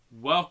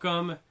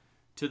Welcome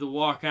to the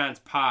Walk-Ons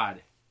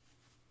Pod.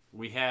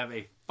 We have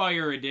a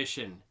fire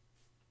edition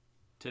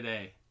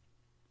today.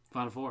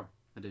 Final Four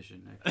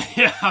edition.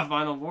 Yeah,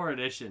 Final Four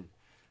edition.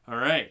 All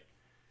right.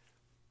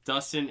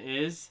 Dustin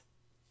is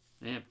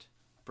amped.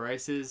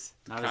 Bryce is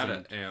Not kind as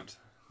of amped.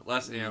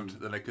 Less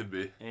amped than I could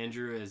be.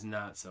 Andrew is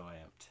not so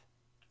amped.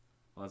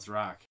 Let's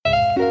rock.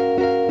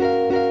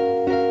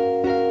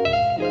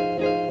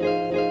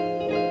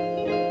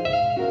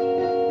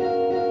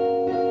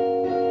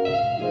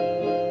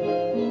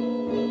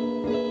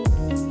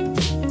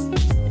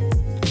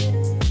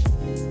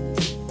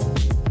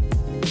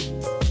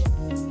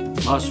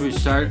 Should we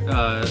start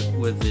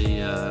with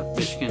the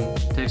Michigan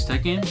Texas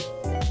Tech game?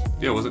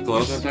 Yeah, was it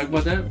Want close? to talk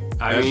about that?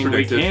 I As mean,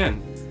 predicted. we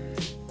can.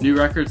 New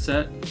record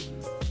set.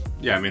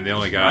 Yeah, I mean, they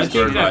only got I us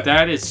think started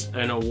that is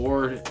an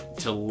award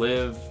to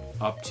live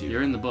up to.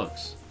 You're in the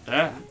books.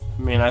 Yeah.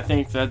 I mean, I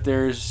think that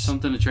there's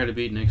Something to try to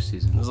beat next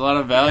season. a lot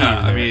of value Yeah,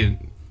 I there.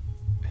 mean,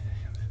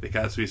 they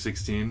got Sweet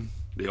 16.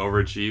 They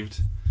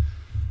overachieved.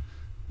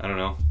 I don't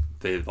know.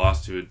 They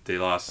lost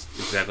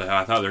exactly how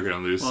I thought they were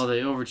going to lose. Well,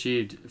 they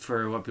overachieved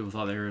for what people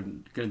thought they were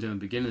going to do in the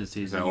beginning of the Is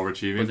season. that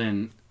overachieving? But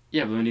then,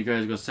 but when you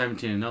guys go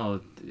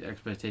 17-0, the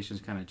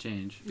expectations kind of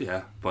change.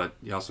 Yeah, but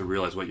you also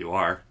realize what you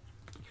are.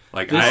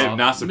 Like, This- I am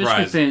not Michigan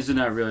surprised. fans did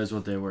not realize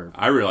what they were.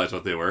 I realized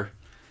what they were.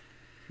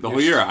 The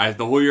whole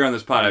year on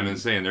this pod, I've been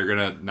saying they're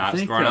going to not I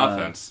think, score on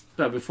offense.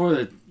 But before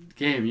the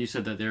game, you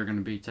said that they were going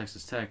to beat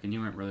Texas Tech, and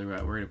you weren't really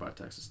worried about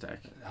Texas Tech.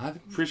 I'm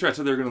pretty sure I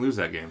said they were going to lose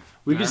that game.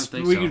 we I could don't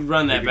think we so. could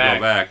run We that could back.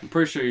 go back. I'm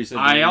pretty sure you said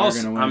I they were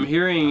also going to win. I'm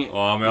hearing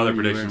Well, my other You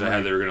predictions were I had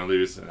right. they were going to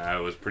lose, and I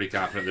was pretty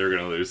confident they were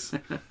going to lose.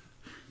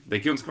 They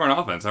couldn't score on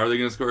offense. How are they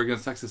going to score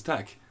against Texas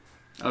Tech?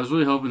 I was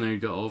really hoping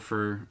they'd go 0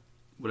 for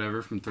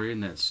whatever from 3,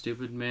 and that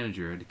stupid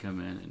manager had to come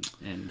in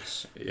and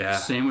Yeah.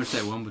 sandwich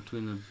that one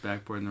between the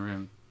backboard and the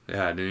rim.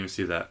 Yeah, I didn't even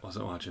see that.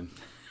 Wasn't watching.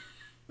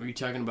 Were you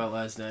talking about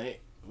last night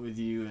with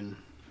you and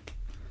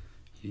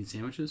You need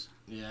sandwiches?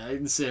 yeah, I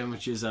had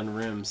sandwiches on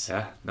rims.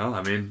 Yeah, no,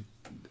 I mean,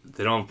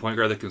 they don't have a point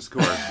guard that can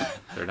score.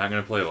 They're not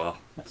going to play well.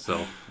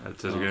 So,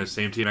 that's going to be the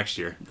same team next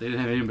year. They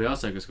didn't have anybody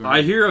else that could score.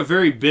 I hear a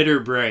very bitter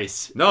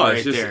Bryce. No, right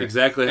it's just there.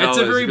 exactly how It's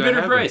a it's very gonna bitter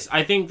happen. Bryce.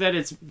 I think that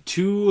it's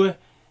too.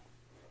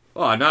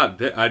 Well, I'm not.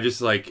 I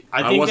just like. I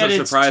I, think wasn't that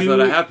it's surprised that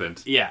too- it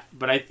happened. Yeah,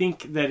 but I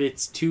think that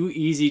it's too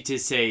easy to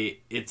say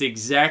it's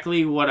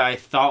exactly what I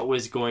thought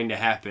was going to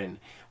happen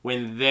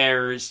when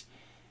there's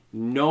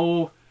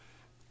no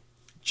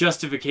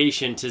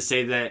justification to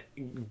say that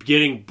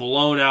getting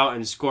blown out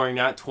and scoring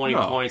not 20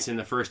 No. points in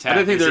the first half I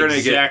didn't think is they were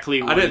going to exactly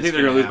get. what I didn't think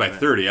they were going to lose by happen.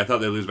 30. I thought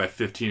they'd lose by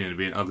 15 and it'd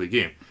be an ugly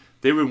game.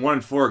 They went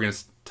 1-4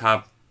 against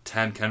top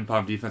 10 Ken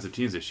Palm defensive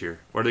teams this year.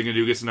 What are they going to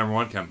do against the number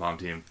 1 Ken Palm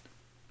team?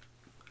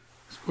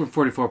 Scoring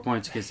 44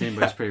 points against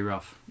anybody's pretty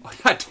rough.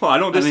 I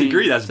don't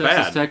disagree. That's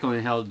Texas bad. Tech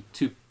only held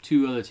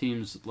two other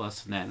teams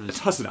less than that. It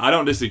was Listen, I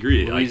don't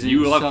disagree. Like,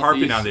 you love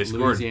harping on they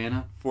scored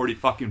Louisiana. 4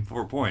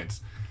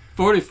 points.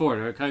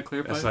 44. Can I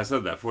clarify? That's why I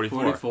said that.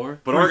 44. 44.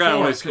 But Oregon 44.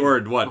 only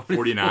scored, what, 44.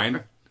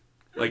 49?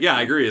 Like, yeah,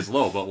 I agree it's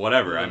low, but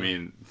whatever. I Yeah.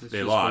 mean, It's they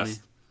just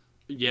lost.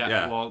 Yeah,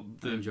 Yeah. well,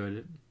 I enjoyed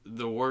it.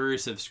 the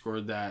Warriors have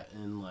scored that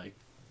in like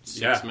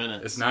 6 Yeah,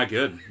 minutes. it's not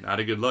good. Not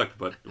a good look,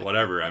 but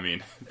whatever. I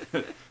mean,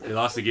 they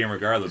lost the game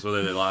regardless,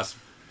 whether they lost.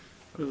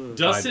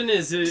 Dustin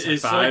is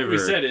five like we or-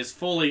 said, is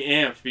fully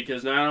amped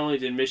because not only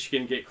did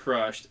Michigan get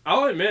crushed,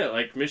 I'll admit,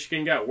 like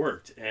Michigan got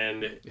worked,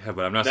 and Yeah,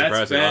 but I'm not That's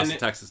surprised they lost been-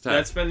 to Texas Tech.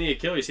 that's been the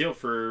Achilles heel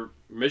for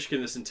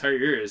Michigan this entire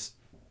year. Is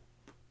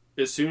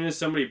as soon as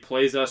somebody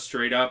plays us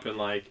straight up and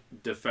like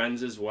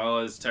defends as well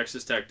as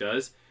Texas Tech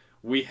does,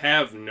 we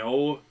have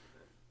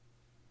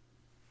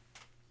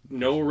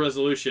no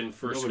resolution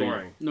for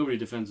scoring. Nobody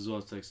defends as well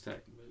as Texas Tech.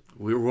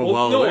 We were Well,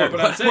 well no, aware.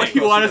 but I'm saying- what do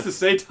you want us to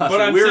say, Dustin? But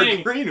I'm we were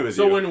saying, agreeing with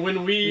so you.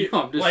 when we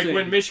No, I'm just like saying.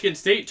 when Michigan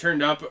State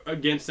turned up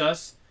against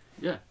us,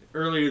 Yeah.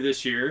 earlier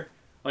this year,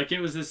 like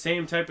it was the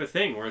same type of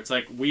thing where it's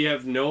like we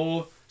have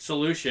no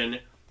solution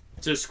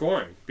to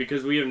scoring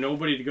because we have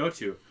nobody to go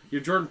to. You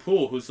have Jordan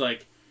Poole, who's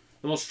like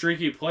the most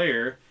streaky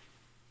player.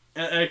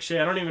 Actually,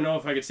 I don't even know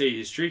if I could say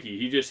he's streaky.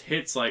 He just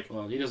hits like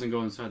Well, he doesn't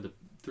go inside the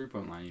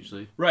 3-point line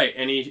usually. right,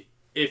 and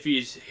if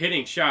he's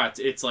hitting shots,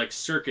 it's like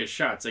circus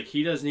shots. Like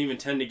he doesn't even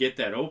tend to get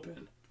that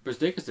open. But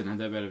Dacus didn't have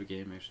that bad of a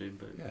game actually.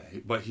 But Yeah,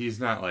 but he's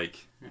not like.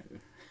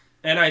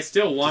 And I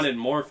still wanted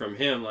more from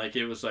him. Like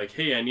it was like,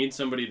 hey, I need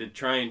somebody to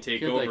try and take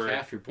he had over. like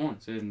half your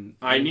points. And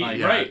I need- like,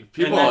 Yeah, Right.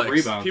 People, And then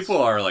rebounds. people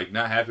are like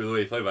not happy with the way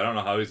he played, but I don't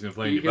know how he's going to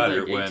play He any got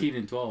better like when 18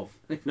 and 12.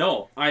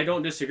 No, I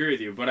don't disagree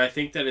with you, but I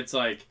think that it's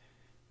like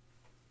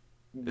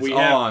it's we all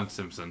have on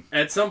Simpson.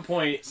 at some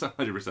point. It's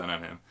 100%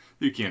 on him.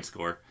 You can't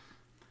score.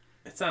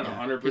 It's not His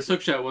 100%.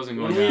 hook shot wasn't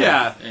going When we-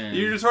 down. Yeah, and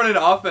you're just running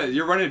offense.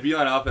 You're running a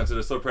beeline offense that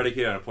is so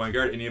predicated on a point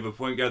guard, and you have a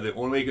point guard the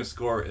only way he can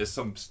score is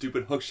some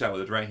stupid hook shot with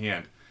his right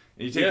hand.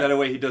 And you take Yeah. that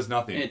away, he does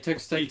nothing. And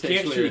Texas He Tech can't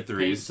takes away shoot the paint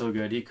threes. so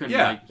good. He couldn't.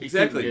 Yeah, like, he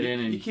exactly. Couldn't get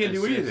in and He can't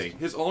do assist. anything.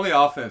 His only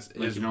offense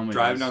Like is he normally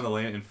driving does. down the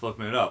lane and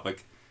flipping it up.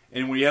 Like,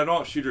 and when you have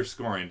no shooter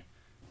scoring,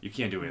 you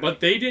can't do anything. But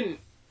they didn't,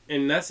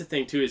 and that's the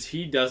thing too is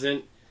he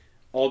doesn't.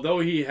 Although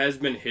he has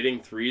been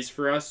hitting threes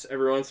for us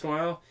every once in a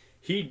while,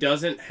 he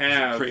doesn't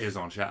have create his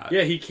own shot.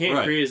 Yeah, he can't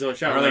Right. create his own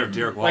shot. I'd rather Like, have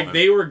Derek like Waltman.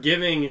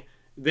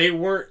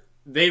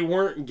 they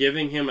weren't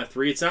giving him a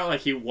three. It's not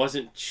like he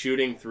wasn't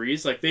shooting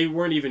threes. Like they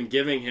weren't even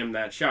giving him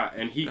that shot,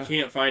 and he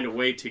can't find a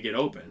way to get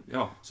open.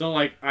 Oh. So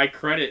like I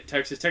credit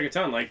Texas Tech a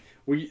ton. Like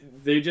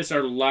they just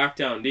are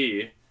lockdown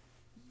D.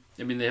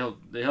 I mean, they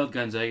held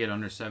Gonzaga at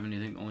under 70. I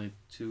think only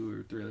 2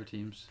 or 3 other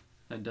teams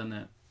had done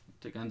that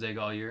to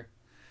Gonzaga all year.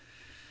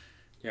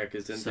 Yeah,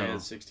 because then they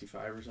had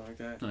 65 or something like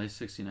that. No, he's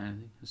 69, I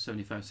think.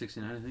 75,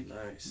 69, I think.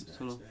 Nice.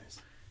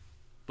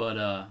 But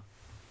Yeah.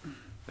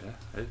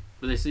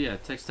 but they say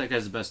Texas Tech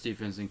has the best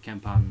defense in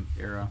KenPom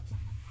era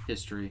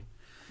history.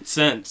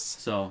 Since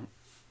So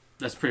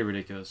that's pretty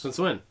ridiculous. since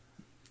when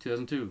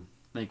 2002.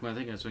 I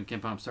think that's when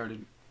KenPom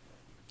started.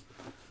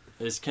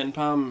 is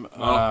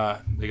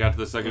KenPom They got to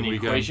the second an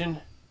weekend. equation?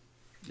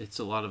 It's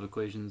a lot of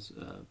equations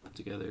put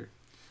together.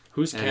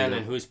 Who's And, Ken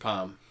and who's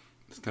Pom?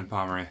 It's Ken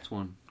Pomeroy. It's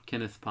one.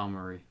 Kenneth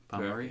Pomeroy.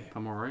 Pomeroy? Okay.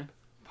 Pomeroy?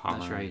 Pomeroy.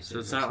 Not sure how you say So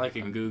it's it. not like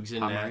a Googs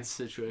and Pomeroy? Nats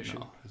situation.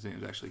 No, his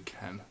name's actually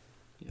Ken.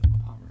 Yep.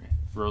 Pomeroy.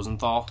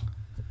 Rosenthal.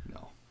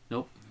 No.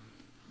 Nope.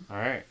 All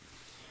right.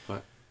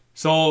 What?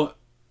 So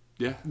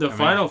Yeah. the I mean,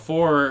 Final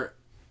Four.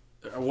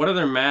 What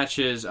other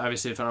matches?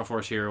 Obviously, the Final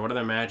Four's here. What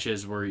other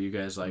matches were you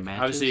guys like?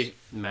 Matches? Obviously,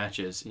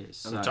 matches.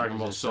 Yes. I'm talking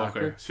about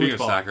soccer. Speaking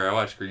Football. of soccer, I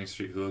watched Green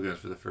Street Hooligans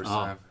for the first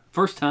time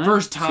First time?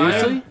 First time?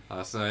 Seriously?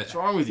 last night. What's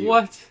wrong with you?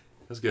 What?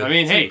 It was good. I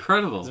mean, It's hey,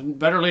 incredible. it's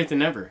better late than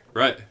never.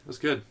 right. It was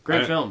good.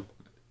 Great I- film.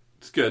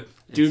 It's good.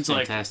 Dude's It's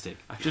like- fantastic.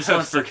 Just I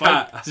wants to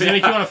forgot. fight. Does it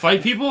make you want to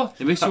fight people?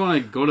 It makes you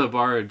want to go to a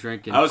bar and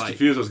drink and I was fight.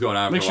 confused what was going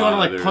on. Makes for you a want to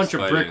while. like There punch a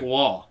was brick fighting.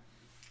 wall.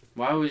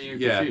 Why was you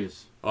Yeah.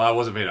 confused? Well, I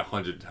wasn't paying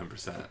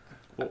 110%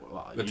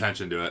 Well,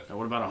 attention to it.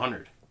 What about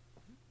 100?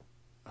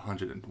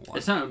 101.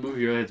 It's not a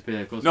movie you really have to pay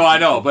that close No, I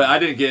know, but I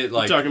didn't get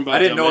like. talking about I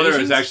didn't know there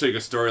was Dalmatians? actually a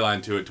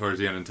storyline to it towards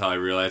the end until I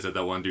realized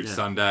that one dude's Yeah.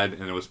 son died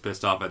and it was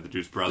pissed off at the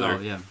dude's brother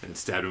Oh, yeah. and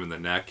stabbed him in the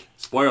neck.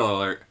 Spoiler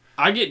alert.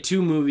 I get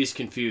two movies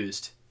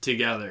confused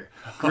together: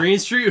 Green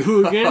Street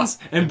Hooligans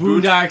and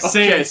Boondock Saints.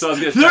 Okay, so I was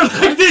gonna They're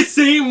say- like the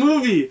same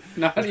movie.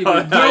 Not even.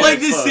 No, They're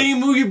like the close. same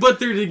movie, but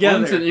they're One's in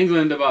together.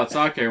 England about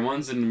soccer, and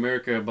one's in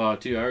America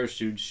about 2 Irish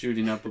dudes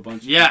shooting up a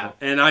bunch of Yeah, people.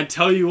 and I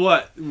tell you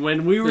what,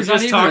 when we were There's not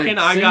just even a talking,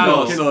 I single- got Oh,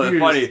 confused. so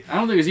funny. I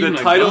don't think there's The even a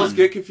titles gun.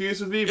 get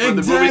confused with me, but the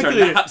movies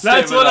Exactly. are not the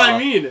That's same what at I all.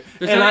 mean.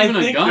 There's and not I even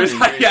a think gun. There's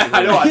not, yeah,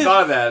 I know. I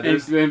thought that.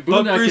 There's, And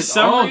But Boondock for is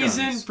all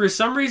guns. for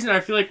some reason, I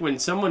feel like when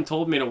someone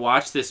told me to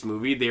watch this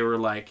movie, they were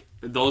like,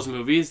 those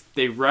movies,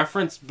 they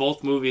referenced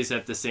both movies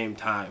at the same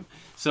time.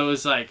 So it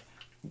was like,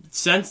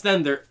 since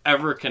then, they're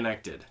ever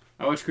connected.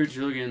 I watched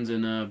Creature Hooligans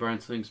in Brian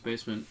Slink's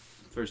basement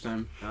first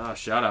time. Oh,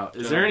 shout out.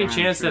 Is Shout there out any Brian,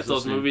 chance sure that he's those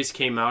listening. movies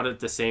came out at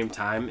the same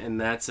time,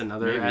 and that's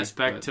another Maybe,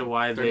 aspect but to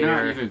why They're they not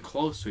are... even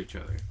close to each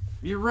other.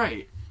 You're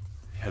right.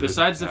 Yeah,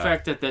 Besides the yeah.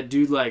 fact that that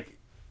dude, like,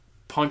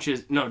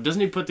 punches... No,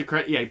 doesn't he put the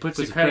credit... Yeah, he puts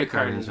the credit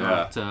card in his yeah.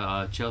 mouth.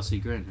 To Chelsea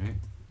Grin, right?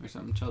 Or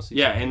something. Chelsea.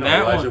 Yeah, and No,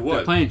 that Elijah one... Wood.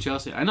 They're playing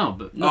Chelsea. I know,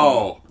 but no.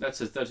 Oh. That's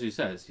what he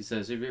says. He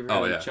says, have you ever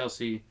Oh, heard yeah. of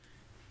Chelsea...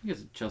 I think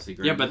it's Chelsea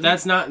Grin. Yeah, but isn't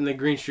that's not in the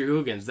Green Street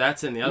Hooligans.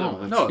 That's in the other No,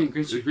 one. that's No, in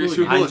Green Street Green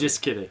Street Hooligans. I'm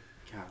just kidding.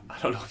 God. I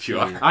don't know if you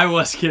are. I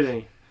was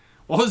kidding.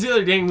 What was the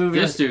other dang movie?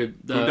 This dude,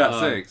 the, Boondock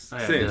Saints. oh,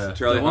 yeah, Saints. the-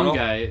 Charlie the one Hunnell.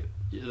 guy,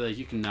 like,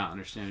 you cannot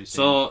understand what he's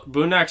saying. So,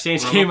 Boondock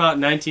Saints came out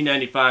in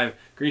 1995.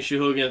 Green Street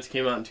Hooligans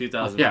came out in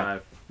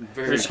 2005.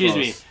 Very Excuse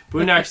close. me.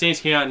 Boondock Saints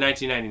came out in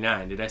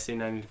 1999. Did I say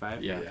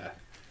 95? Yeah. Yeah.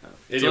 So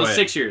Anyway, it's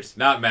 6 years.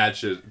 not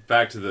matches.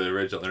 Back to the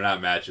original. They're not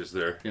matches.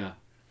 They're Yeah.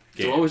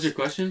 games. So what was your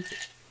question?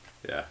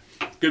 Yeah.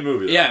 Good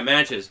movie. Though. Yeah,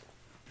 matches.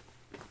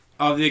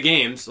 Of the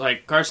games,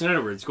 like Carson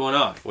Edwards going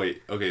off.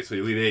 Wait. Okay. So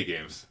Elite Eight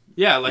games.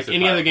 Yeah, like It's the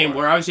any other Final game.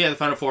 Four. We're obviously at the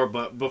Final Four,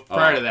 but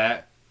prior to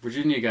that,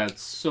 Virginia got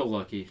so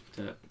lucky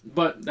to,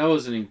 but that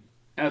was an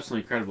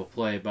absolutely incredible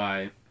play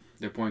by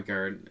their point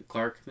guard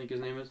Clark, I think his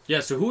name is. yeah.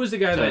 So who was the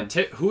guy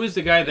who was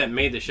the guy that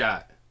made the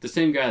shot? The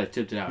same guy that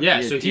tipped it out. Yeah,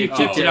 He so had he tipped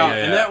tipped it yeah, out, yeah,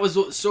 and yeah. that was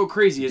what's so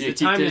crazy. Is Yeah, the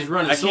time he is did.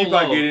 running I so keep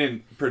on low.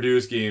 getting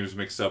Purdue's games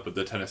mixed up with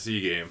the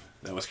Tennessee game.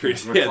 That was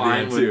crazy. Where at the Klein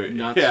end, went too.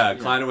 nuts. Yeah, Yeah.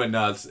 Klein went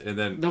nuts, and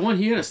then The one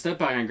he had a step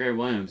back on Grant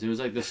Williams. It was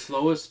like the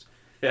slowest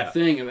yeah,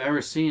 thing I've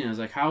ever seen. I was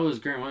like, how is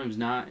Grant Williams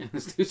not in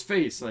this dude's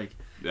face? Like,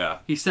 yeah.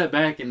 he stepped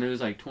back and it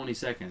was like 20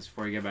 seconds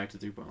before he got back to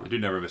 3-point The line.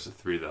 dude never missed a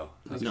three though.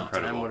 That's No,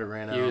 incredible. Time would have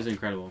ran out. He was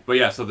incredible. But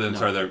yeah, so then No.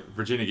 sorry, the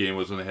Virginia game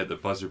was when they had the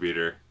buzzer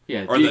beater.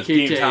 Yeah, Or the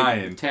game DKT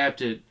tying.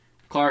 tapped it.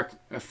 Clark,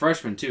 a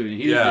freshman too, and he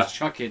didn't Yeah. just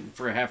chuck it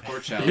for a half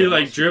court shot. He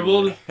like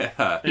dribbled,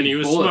 Yeah. and he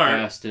was bullet smart.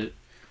 passed it.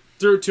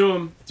 Threw it to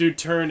him. Dude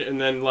turned and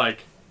then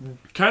like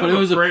kind But of it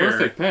was a prayer.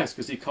 perfect pass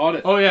because he caught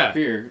it Oh yeah, up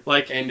here.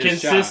 like and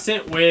just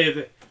consistent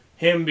with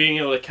him being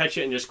able to catch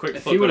it and just quick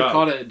If flip he would it have up.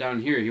 caught it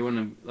down here, he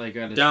wouldn't have like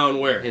got his, Down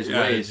where? his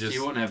Yeah, it waist. just- He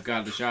wouldn't have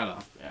got the shot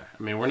off. Yeah,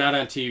 I mean we're not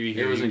on TV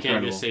here. It was you can't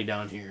incredible. just say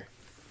down here.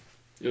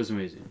 It was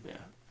amazing.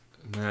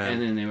 Man.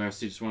 And then they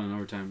actually just won in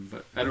overtime.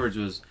 But Edwards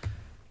was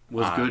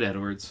Ah. good.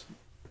 Edwards.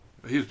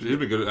 He's been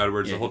good at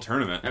Edwards Yeah. the whole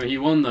tournament. I mean, he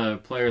won the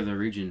Player of the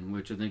Region,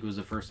 which I think was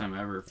the first time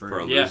ever for For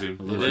a Yeah. losing. a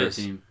It losing is.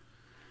 team.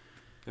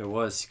 It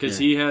was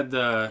because Yeah. he had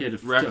the He had a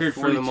record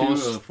for the 42,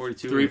 most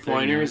 42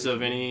 3-pointers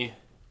of any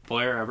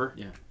player ever.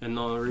 Yeah. In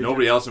the region.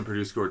 Nobody else in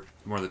Purdue scored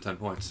more than 10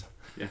 points.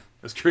 Yeah.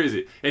 That's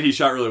crazy. And he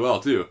shot really well,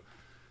 too.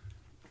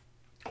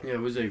 Yeah, it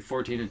was like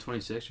 14 and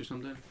 26 or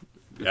something.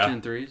 With Yeah.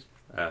 10 threes.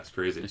 That's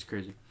crazy. It's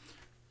crazy.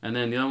 And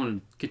then the other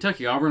one,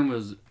 Kentucky Auburn,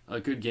 was a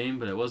good game,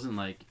 but it wasn't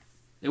like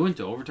it went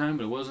to overtime,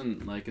 but it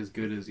wasn't like as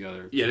good as the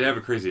other. Yeah, they have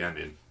a crazy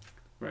ending.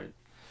 Right.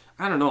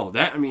 I don't know.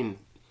 That, I mean,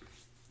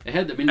 It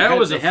had. I mean, that they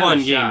was had a fun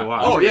game shot. to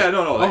watch. Oh, yeah,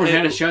 no. Auburn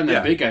had a It- shot, and that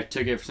yeah. big guy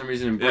took it for some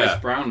reason, and Bryce Yeah.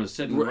 Brown was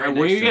sitting right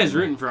Were next you to guys him.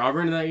 rooting for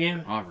Auburn in that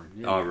game? Auburn.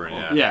 Yeah. Auburn,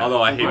 yeah. Yeah.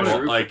 Although I hate I was both,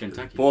 rooting for like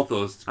Kentucky. both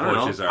those I don't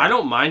coaches know. are. I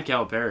don't mind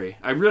Calipari.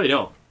 I really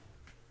don't.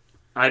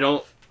 I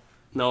don't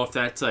know if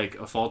that's like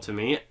a fault to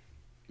me,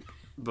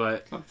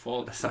 but It's not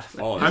fault. That's not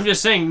fault. I'm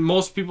just saying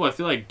most people I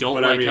feel like don't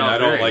But like I mean, Calipari. I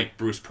don't like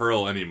Bruce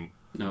Pearl anymore.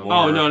 No.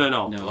 Oh no.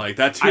 No. Like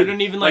that. I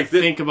don't even like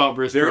think about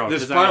Bruce Pearl.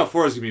 This 'cause Final I-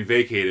 Four is gonna be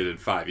vacated in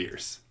 5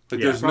 years. Like,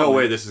 Yeah, there's no probably.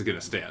 way this is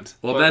gonna stand.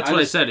 Well, But that's I what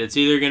just- I said. It's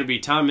either going to be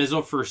Tom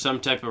Izzo for some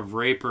type of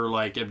rape or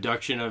like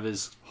abduction of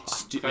his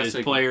That's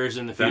like- players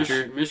in the That's-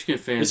 future. Michigan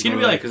fans. It's gonna go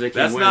be that like- 'cause they can't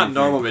That's win not anything.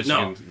 normal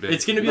Michigan. No,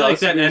 it's going to be No, like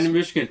it's that.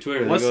 Michigan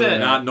Twitter. What's they go to that?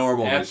 Not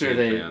normal after Michigan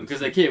they fans. because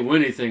they can't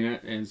win anything,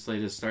 and so they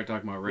just start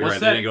talking about race. Right, What's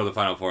they that? didn't go to the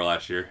Final Four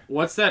last year.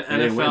 What's that They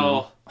didn't win,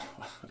 NFL?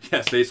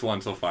 Yeah, State's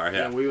won so far. Yeah,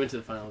 Yeah. we went to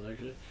the finals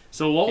actually.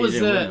 So what He was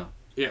didn't win, the? though.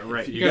 Yeah,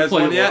 right. You You guys guys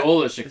play won yet?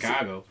 Loyola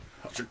Chicago.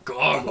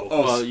 Chicago.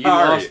 Oh, Well, you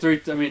sorry. lost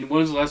 3. I mean, when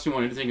was the last time you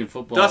won anything in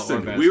football? or Dustin,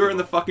 basketball? we were in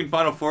the fucking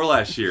Final Four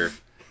last year.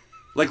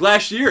 Like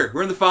last year,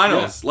 we're in the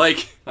finals.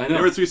 Like I know.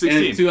 they were 3-16.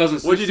 And in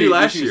 2016, What'd you do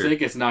last Michigan year? State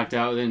gets knocked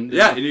out. Then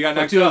Yeah, and you got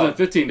but knocked out.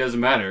 2015 doesn't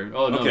matter.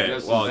 Oh no, Okay,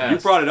 that's well, the you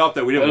past. brought it up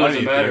that we didn't That win doesn't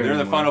anything. matter They're in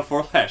the anymore. Final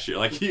Four last year.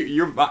 Like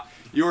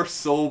you're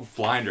so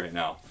blind right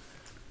now.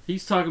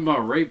 He's talking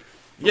about rape.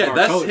 from Yeah, our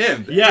that's coach.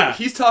 him. Yeah.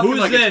 he's talking Who's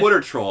like the- a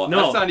Twitter troll.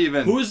 No, That's not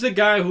even. Who's the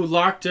guy who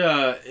locked in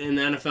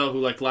the NFL who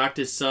like locked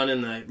his son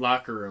in the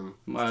locker room?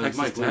 Texas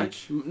Mike Tech?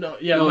 Lynch. No,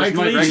 yeah, No, Mike it's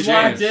Greg Leach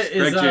locked James. it.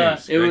 Greg Is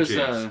James. It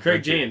was,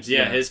 Craig James, yeah,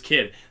 yeah. his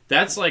kid.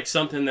 That's like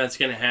something that's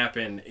going to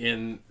happen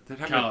in They're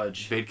not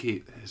college. gonna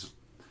vacate his-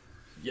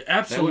 Yeah,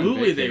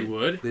 absolutely, they vacate.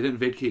 would. They didn't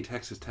vacate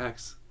Texas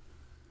Tech's.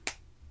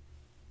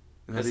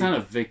 That's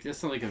not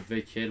That's not like a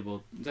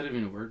vacatable. Is that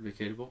even a word?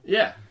 Vacatable.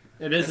 Yeah,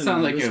 it is. That's in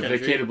not like this a country.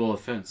 vacatable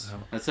offense. No.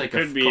 That's like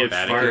Could a be coach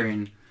a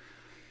firing.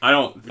 I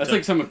don't. That's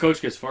like something a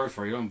coach gets fired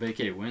for. You don't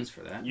vacate wins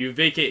for that. You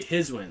vacate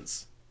his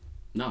wins.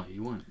 No,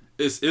 you won't.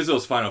 It's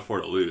Izzo's Final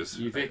Four to lose.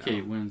 You right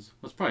vacate wins.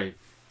 Well, it's probably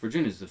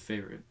Virginia's the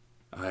favorite.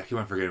 now. I keep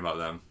on forgetting about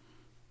them.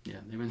 Yeah,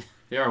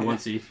 they are one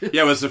seed.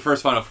 Yeah, it was the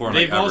first Final Four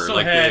They've like, ever. also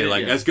Like, had- they,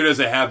 like yeah. as good as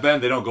they have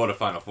been, they don't go to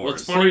Final Fours.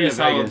 What's funny is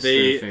how Vegas, they're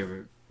the they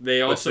favorite.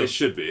 they Which also they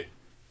should be.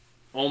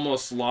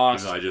 almost Even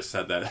lost. though I just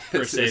said that.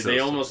 Per se, It's they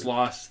so almost stupid.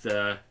 lost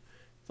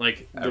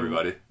like the,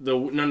 Everybody.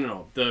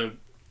 the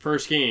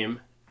first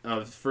game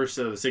of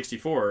the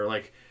 64.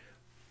 Like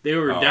they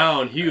were Oh,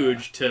 down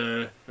huge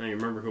to. I don't even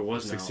remember who it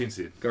was now. 16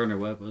 seed. Gardner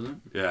Webb,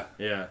 wasn't Yeah.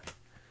 Yeah,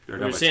 They're they were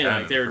down by saying 10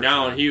 like in they the were first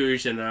down round.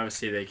 huge, and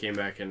obviously they came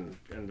back and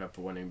ended up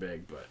winning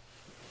big. But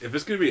If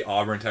it's going to be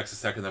Auburn,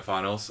 Texas Tech in the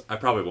finals, I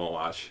probably won't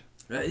watch.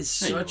 that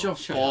is No, you such a won't.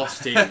 Shut false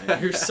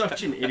statement. You're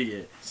such an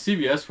idiot.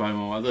 CBS probably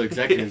won't. The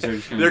executives are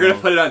just gonna They're going to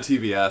go- put it on They're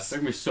TBS.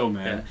 gonna be so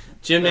mad.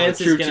 Jim Nance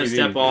is True gonna TV.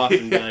 step off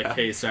and be like,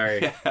 "Hey,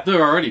 sorry."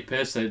 They're already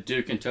pissed that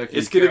Duke, Kentucky,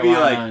 It's gonna be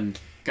Carolina, like- and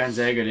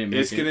Gonzaga didn't make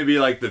It's it. going to be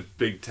like the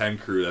Big Ten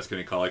crew that's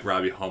going to call like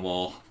Robbie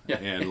Hummel Yeah.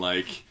 and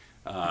like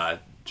John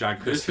They're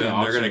just Crispin.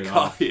 gonna They're going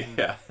auction to it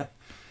call off. yeah.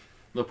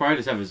 They'll probably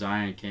just have a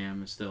Zion cam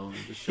and still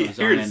just show Here's-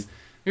 Zion.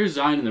 Here's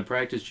Zion in the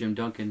practice, Jim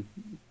Duncan.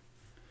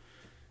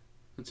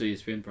 That's what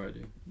ESPN probably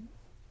do.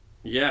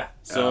 Yeah,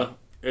 so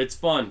it's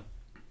fun.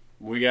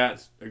 We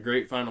got a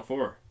great Final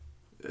Four.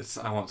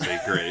 I won't say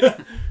great.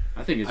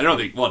 I think it's. I don't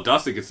think. Well,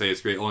 Dustin could say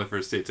it's great only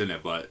for State's in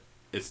it, but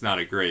it's not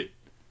a great.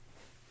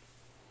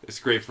 It's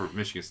great for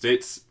Michigan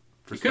State's It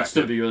perspective. could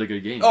still be really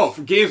good games. Oh,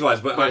 for games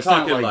wise, but but I'm it's not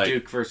talking like, like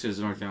Duke versus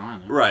North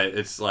Carolina. right.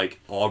 It's like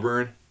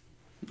Auburn.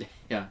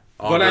 Yeah.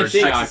 Auburn, But I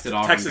think- Texas, that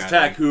Auburn Texas got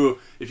Tech, it. who,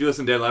 if you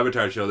listen to Dan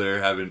Lebertard show,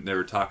 they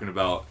were talking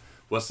about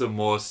what's the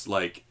most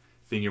like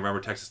thing you remember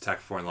Texas Tech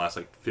for in the last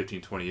like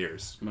 15, 20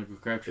 years. Michael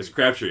Crabtree. It's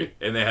Crabtree,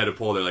 and they had to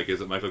pull. They're like, is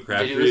it Michael you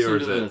Crabtree listen or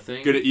is to the it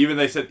thing? good? Even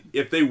they said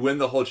if they win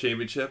the whole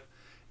championship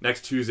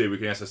next Tuesday, we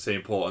can ask the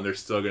same poll, and they're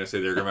still going to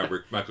say they're going to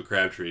remember Michael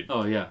Crabtree.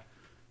 Oh yeah.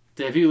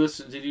 Have you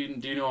listened? Do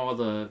you know all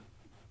the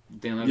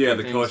Dan Lebertard Yeah,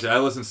 the things? coach. I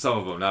listened to some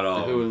of them, not all.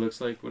 Like of who it them.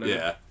 looks like, whatever.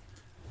 Yeah,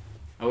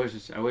 I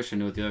wish I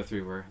knew what the other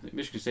three were. I think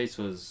Michigan State's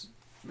was.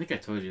 I think I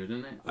told you,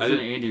 didn't I? I Wasn't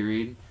it didn't- Andy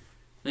Reid?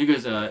 I think it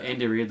was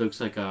Andy Reid looks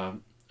like a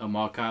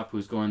mall cop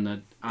who's going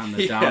on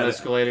the down Yeah.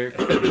 escalator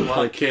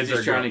while the kids are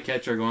he's trying to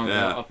catch are going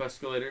Yeah. the up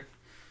escalator.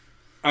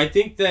 I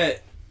think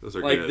that those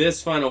are like good.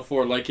 this Final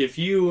Four, like if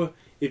you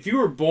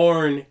were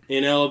born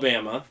in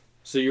Alabama,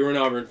 so you were an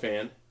Auburn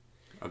fan.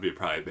 I'd be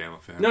probably a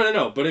Bama fan.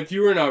 No. But if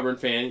you were an Auburn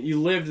fan,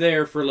 you lived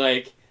there for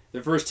like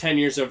the first 10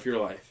 years of your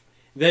life.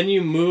 Then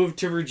you moved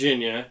to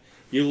Virginia.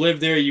 You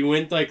lived there. You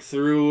went like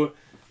through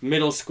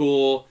middle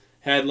school,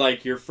 had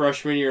like your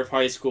freshman year of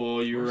high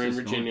school. You were Where's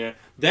in this Virginia.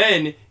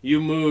 Then you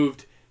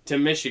moved to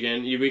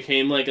Michigan. You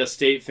became like a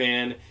state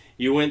fan.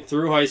 You went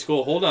through high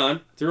school. Hold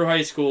on. Through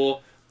high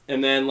school.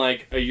 and then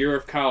like a year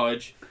of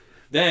college.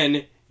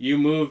 Then you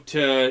moved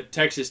to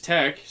Texas.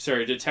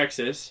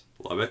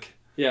 Lubbock.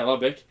 Yeah,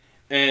 Lubbock.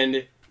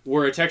 And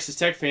were a Texas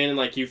Tech fan, and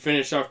like you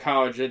finished off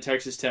college at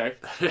Texas Tech.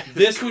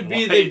 This would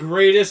be the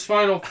greatest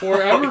Final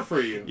Four ever for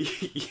you.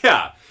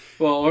 Yeah.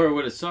 Well, or it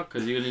would have sucked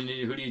because who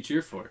do you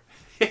cheer for?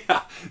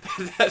 Yeah,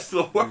 that's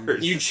the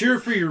worst. You cheer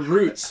for your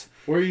roots,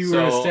 where you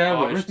were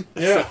established.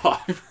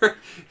 Auburn? Yeah,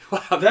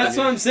 Wow, that's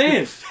what I'm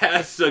saying.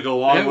 that took a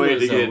long way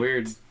to get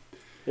weird.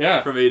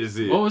 Yeah, from A to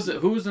Z. What was it?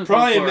 Who was in the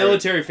probably a Final Four?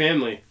 military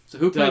family. So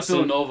who played Dustin.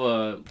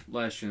 Villanova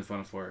last year in the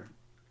Final Four?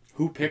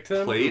 Who picked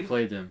them? Who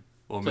played them?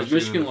 Well, So it's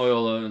Michigan,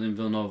 Loyola, and then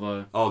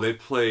Villanova. Oh, they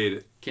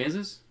played.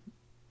 Kansas?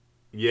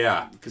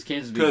 Yeah, Because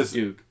Kansas beat 'Cause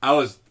Duke. I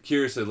was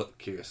curious.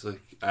 Like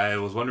I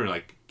was wondering.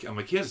 Like I'm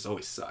like Kansas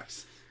always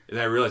sucks. And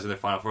then I realized in the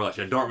Final Four last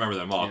year, I don't remember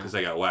them all because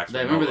they got waxed.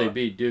 I remember they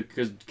beat Duke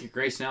because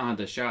Grayson Allen had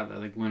the shot that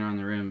like went on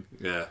the rim.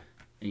 Yeah.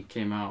 And he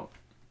came out.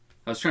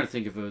 I was trying to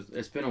think if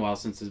it's been a while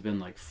since there's been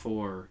like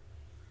 4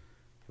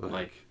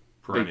 like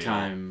perennial. big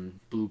time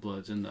blue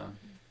bloods in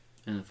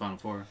the Final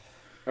Four.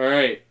 All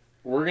right,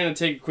 we're gonna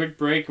take a quick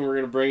break, and we're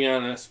gonna bring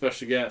on a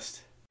special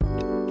guest.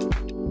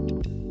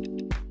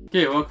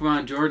 Okay, welcome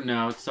on Jordan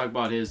now. Let's talk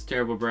about his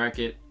terrible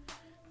bracket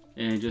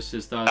and just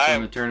his thoughts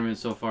on the tournament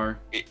so far.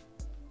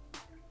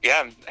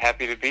 Yeah, I'm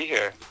happy to be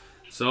here.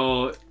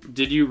 So,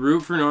 did you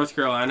root for North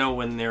Carolina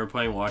when they were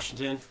playing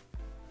Washington?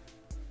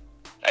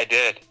 I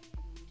did.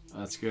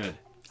 That's good.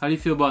 How do you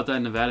feel about that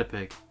Nevada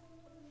pick?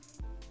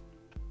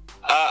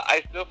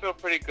 I still feel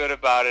pretty good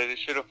about it. It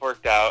should have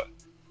worked out.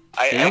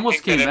 They I almost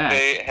think that came back. if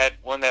they had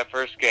won that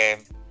first game,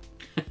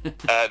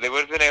 they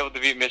would have been able to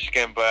beat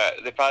Michigan, but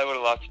they probably would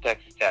have lost to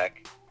Texas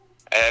Tech.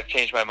 I've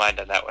changed my mind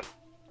on that one.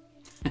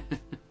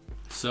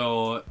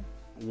 So,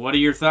 what are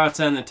your thoughts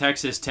on the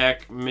Texas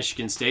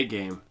Tech-Michigan State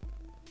game?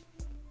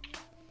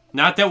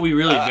 Not that we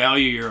really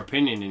value your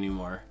opinion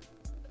anymore.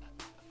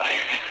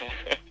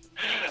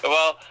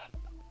 Well,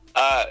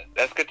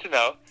 that's good to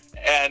know.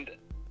 And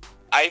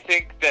I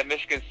think that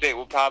Michigan State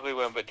will probably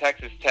win, but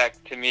Texas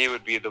Tech, to me,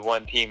 would be the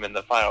one team in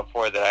the Final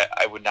Four that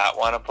I would not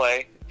want to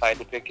play if I had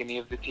to pick any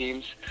of the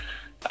teams.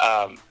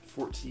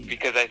 14.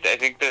 Because I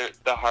think they're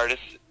the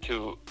hardest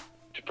to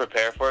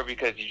prepare for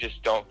because you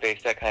just don't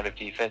face that kind of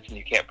defense and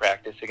you can't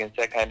practice against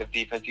that kind of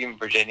defense. Even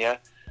Virginia,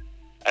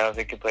 I don't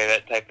think can play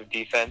that type of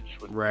defense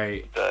with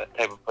the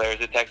type of players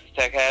that Texas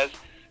Tech has.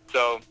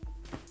 So,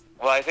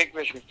 well, I think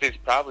Michigan State's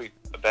probably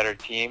a better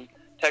team.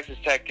 Texas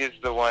Tech is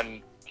the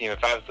one team,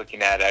 if I was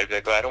looking at it, I'd be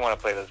like, well, I don't want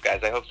to play those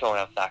guys. I hope someone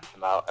else knocks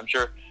them out. I'm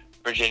sure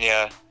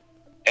Virginia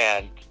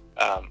and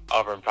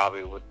Auburn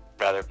probably would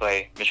rather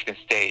play Michigan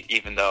State,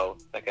 even though,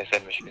 like I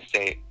said, Michigan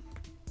State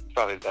is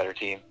probably the better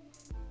team.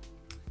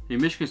 Yeah,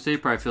 Michigan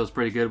State probably feels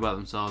pretty good about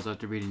themselves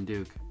after beating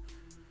Duke.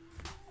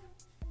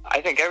 I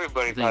think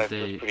everybody probably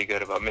they- feels pretty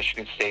good about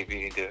Michigan State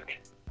beating Duke.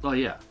 Well,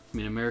 yeah. I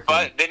mean, America.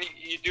 But then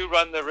you do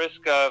run the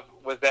risk of,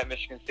 was that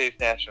Michigan State's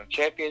national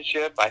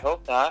championship? I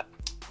hope not.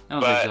 I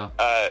don't think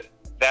so.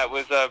 That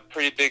was a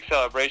pretty big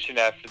celebration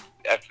after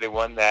they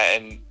won that.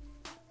 And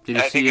Did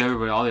you I think see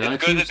everybody, all the other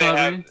it's good teams that they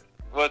celebrating?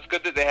 well, it's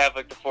good that they have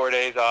like the 4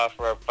 days off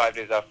or 5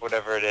 days off,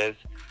 whatever it is,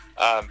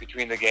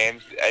 between the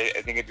games. I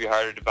think it'd be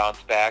harder to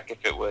bounce back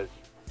if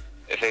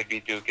they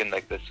beat Duke in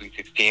like the Sweet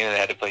 16 and they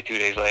had to play 2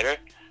 days later.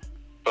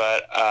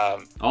 But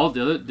All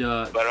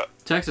the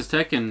Texas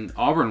Tech and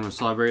Auburn were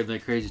celebrating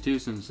like crazy too,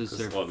 since it's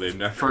their they've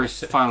never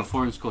first Final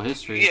Four in school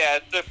history. yeah,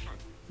 it's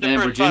the And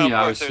first Virginia, Final Four,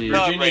 obviously. so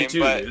it's Virginia, celebrating, too.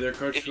 but Their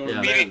coach if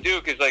going beating back.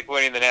 Duke is like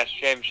winning the national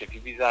championship. You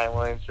beat Zion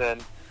Williamson,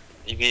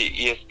 you beat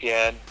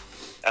ESPN.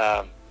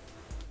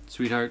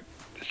 Sweetheart.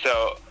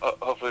 So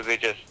hopefully they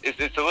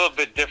it's a little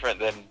bit different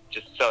than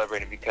just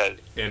celebrating because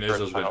And first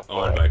Izzo's been Final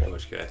Four, owned I by think.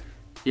 Coach K.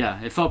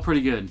 Yeah, it felt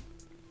pretty good.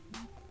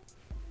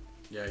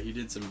 Yeah, he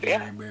did some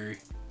Yeah. berry.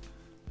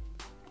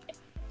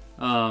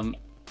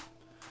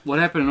 What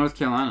happened in North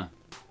Carolina?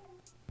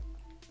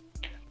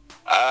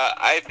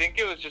 I think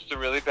it was just a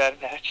really bad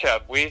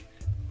matchup.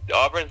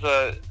 Auburn's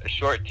a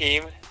short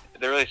team.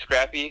 They're really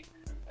scrappy.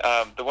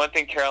 The one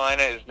thing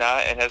Carolina is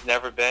not and has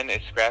never been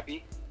is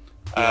scrappy.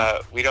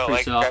 We don't pretty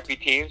like soft. scrappy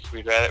teams.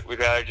 We'd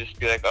rather just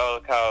be like, oh,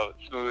 look how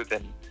smooth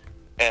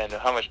and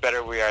how much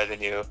better we are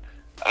than you.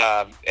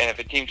 And if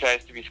a team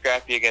tries to be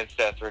scrappy against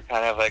us, we're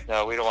kind of like,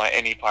 no, we don't want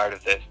any part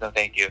of this. No,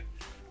 thank you.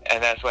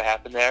 And that's what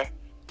happened there.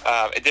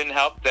 It didn't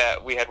help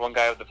that we had one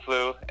guy with the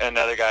flu and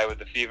another guy with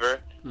the fever,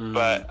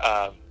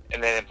 but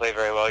and they didn't play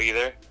very well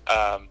either.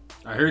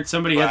 I heard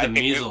somebody But had I the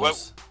think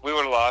measles. we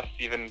would have lost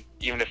even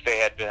if they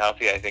had been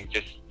healthy. I think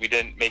just we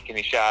didn't make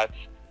any shots.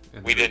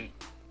 And We they- didn't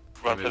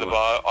run they for the won.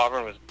 ball.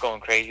 Auburn was going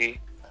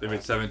crazy. They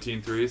made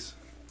 17 threes.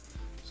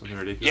 Something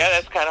ridiculous. Yeah,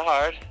 that's kind of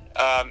hard.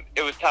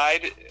 It was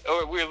tied.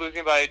 Or we were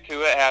losing by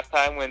 2 at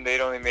halftime when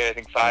they'd only made, I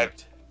think, 5.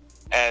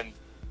 And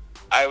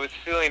I was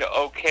feeling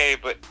okay,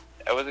 but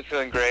I wasn't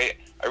feeling great.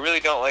 I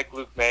really don't like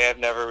Luke May. I've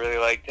never really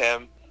liked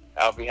him.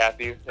 I'll be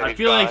happy that I he's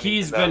feel like gone,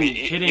 he's even though been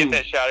he hitting hit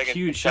that shot against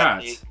huge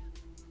Kentucky. shots.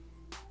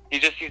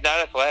 He's not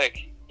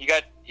athletic. He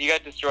got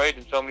destroyed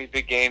in so many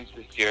big games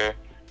this year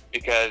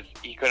because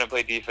he couldn't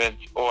play defense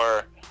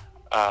or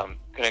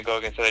couldn't go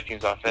against other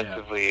teams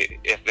offensively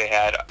if they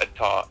had a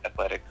tall,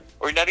 athletic,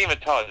 or not even a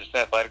tall, just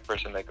an athletic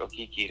person like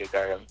Okiki to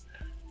guard him.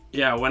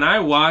 Yeah, when I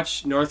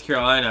watch North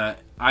Carolina,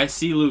 I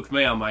see Luke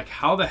May. I'm like,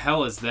 how the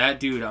hell is that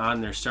dude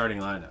on their starting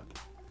lineup?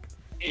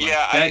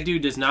 That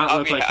dude does not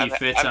look like he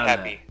fits on that.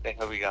 I'm happy that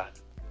he'll be gone.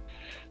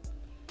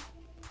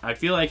 I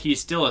feel like he's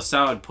still a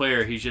solid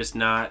player. He's just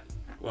not.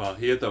 Well,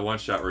 he hit that one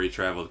shot where he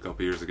traveled a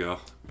couple years ago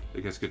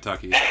against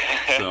Kentucky,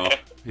 so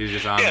he's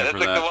just on there that's for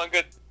like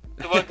that.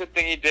 the one good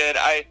thing he did.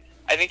 I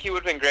think he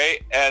would have been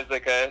great as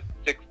like a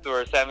 6th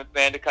or 7th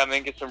man to come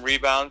in, get some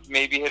rebounds,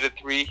 maybe hit a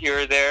 3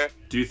 here or there.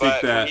 Do you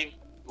think that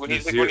when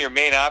he's like one of your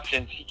main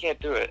options, he can't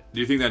do it? Do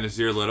you think that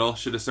Nasir Little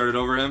should have started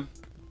over him?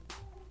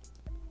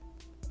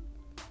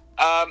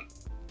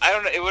 I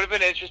don't know. It would have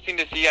been interesting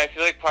to see. I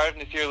feel like part of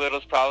Nasir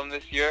Little's problem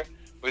this year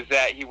was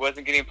that he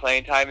wasn't getting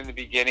playing time in the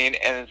beginning,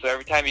 and so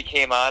every time he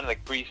came on,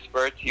 like brief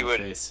spurts, he would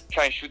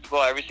try and shoot the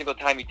ball every single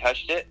time he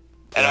touched it.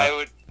 And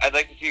I'd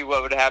like to see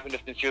what would have happened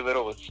if Nasir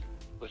Little was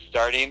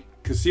starting.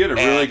 Because he had a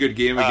really good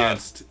game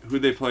against who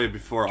they played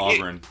before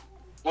Auburn.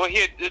 Well,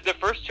 he had the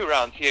first 2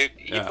 rounds. He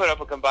put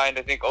up a combined,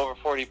 I think, over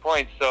 40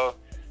 points. So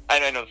I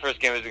know the first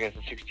game was against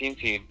the 16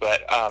 seed,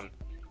 but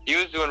he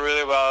was doing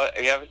really well.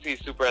 He obviously is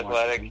super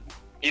athletic.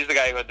 He's the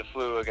guy who had the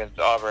flu against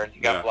Auburn. He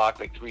got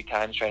blocked like 3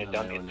 times trying to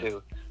dunk it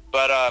too.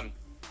 But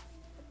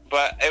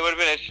it would have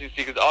been interesting to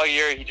see because all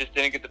year he just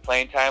didn't get the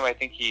playing time I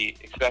think he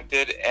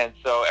expected, and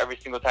so every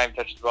single time he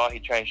touched the ball,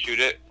 he'd try and shoot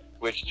it,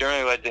 which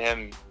generally led to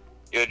him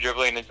either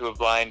dribbling into a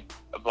blind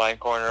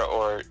corner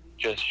or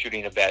just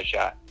shooting a bad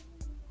shot.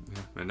 Yeah,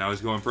 and now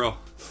he's going pro.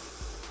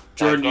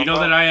 Jordan, you know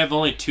that I have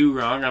only 2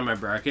 wrong on my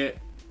bracket?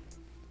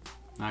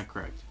 Not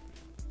correct.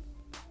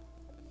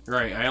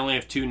 Right, I only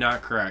have 2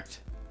 not correct.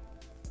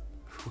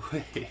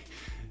 Wait.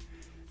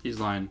 He's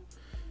lying.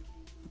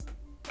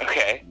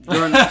 Okay. Okay.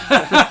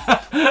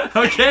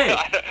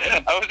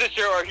 I wasn't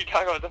sure. Are you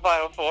talking about the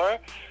Final Four?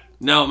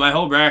 No, my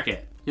whole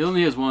bracket. He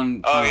only has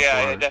one. Oh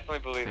yeah, I definitely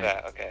believe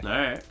that. Okay. All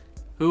right.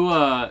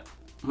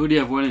 Who do you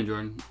have winning,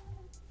 Jordan?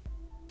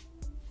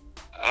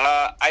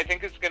 I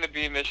think it's going to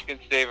be Michigan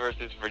State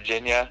versus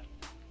Virginia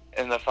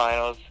in the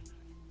finals,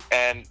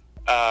 and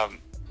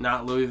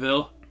not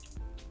Louisville.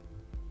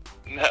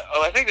 No,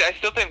 I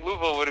still think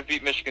Louisville would have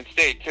beat Michigan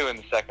State too in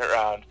the second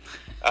round.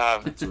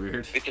 That's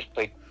weird. They just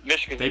played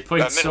Michigan. They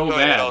played so Minnesota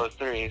bad. hit all the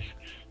threes.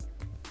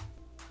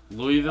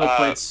 Louisville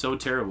played so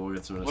terrible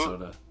against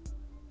Minnesota.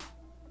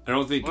 I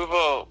don't think.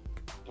 Louisville.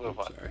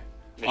 Sorry.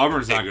 Michigan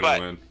Auburn's State, not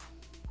going to win.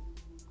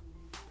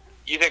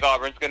 You think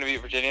Auburn's going to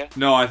beat Virginia?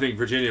 No, I think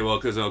Virginia will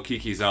because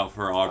Okiki's out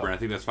for Auburn. I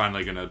think that's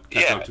finally going to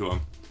catch up to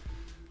him.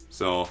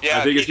 So yeah,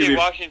 I think it's going to be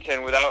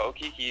Washington without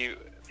Okiki.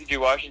 PJ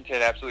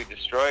Washington absolutely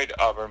destroyed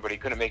Auburn, but he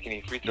couldn't make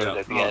any free throws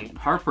at the end.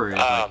 Harper is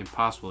like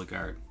impossible to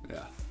guard.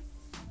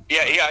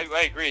 Yeah,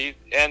 I agree.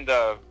 And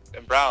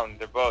Brown,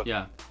 they're both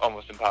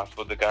almost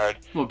impossible to guard.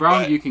 Well,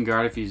 Brown you can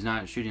guard if he's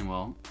not shooting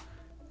well.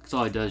 That's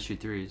all he does,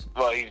 shoot threes.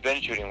 Well, he's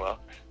been shooting well,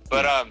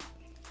 but I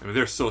mean,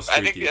 they're so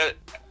streaky.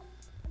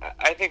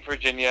 I think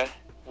Virginia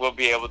will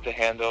be able to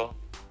handle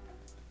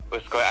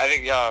what's going. I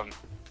think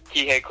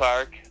Kihei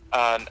Clark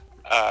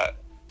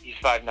he's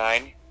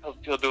 5'9".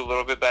 He'll do a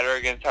little bit better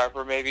against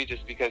Harper, maybe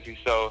just because he's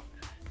short.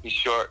 He's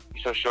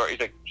so short. He's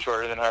like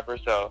shorter than Harper,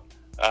 so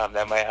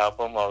that might help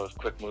him. All those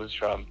quick moves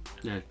from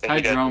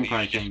Ty Jerome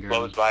probably just can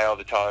blows by all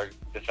the taller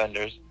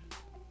defenders.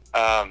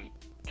 So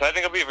I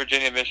think it'll be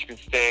Virginia, Michigan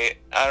State.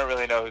 I don't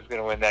really know who's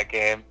going to win that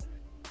game.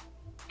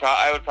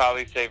 I would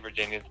probably say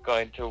Virginia's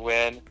going to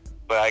win,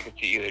 but I could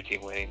see either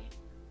team winning.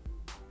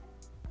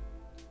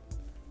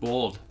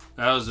 Bold.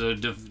 That was a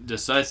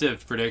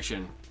decisive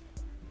prediction.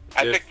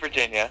 I pick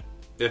Virginia.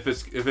 If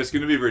it's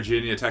going to be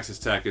Virginia, Texas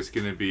Tech, it's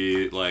going to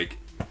be like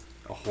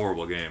a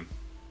horrible game.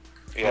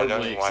 Yeah,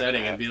 totally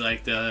exciting. It'd be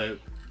like the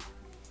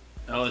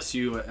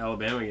LSU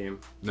Alabama game.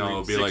 No,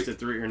 it'll be like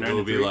 6-3 or 9-3.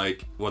 It'll be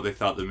like what they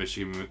thought the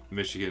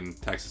Michigan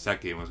Texas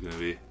Tech game was going to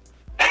be.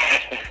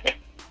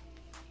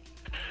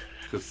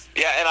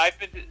 Yeah, and I'm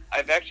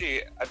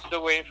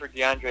still waiting for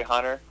DeAndre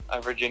Hunter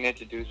on Virginia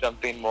to do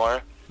something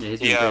more. Yeah,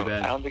 he's been pretty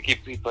bad. I don't think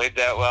he played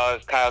that well.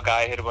 As Kyle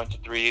Guy hit a bunch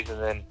of threes, and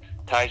then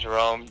Ty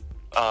Jerome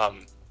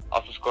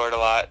also scored a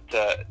lot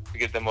to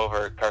get them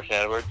over Carson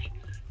Edwards.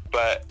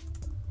 But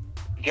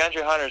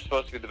DeAndre Hunter is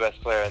supposed to be the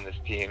best player in this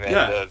team and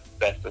the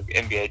best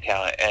NBA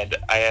talent, and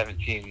I haven't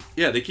seen.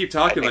 Yeah, they keep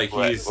talking like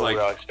he's like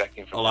we're all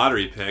expecting from a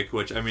lottery pick,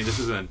 which I mean, this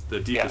isn't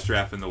the deepest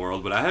draft in the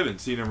world, but I haven't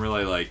seen him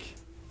really like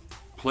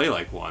play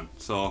like one.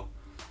 So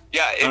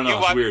yeah, if you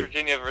watch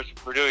Virginia versus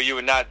Purdue, you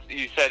would not.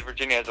 You said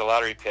Virginia has a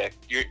lottery pick.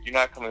 You're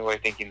not coming away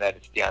thinking that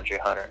it's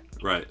DeAndre Hunter.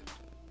 Right.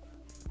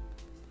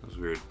 That was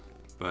weird,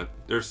 but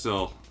they're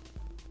still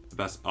the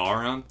best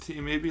all-around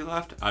team maybe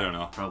left. I don't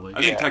know. Probably.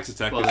 I think Texas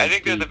Tech. I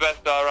think they're the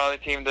best all-around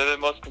team. They're the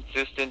most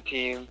consistent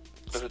team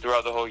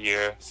throughout the whole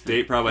year.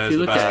 State probably has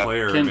the best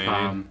player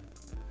remaining.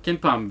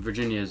 KenPom,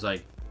 Virginia is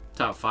like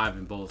top 5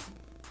 in both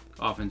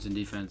offense and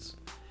defense.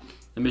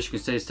 And Michigan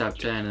State's top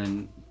 10,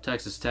 and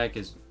Texas Tech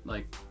is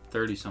like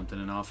 30-something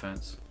in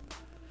offense.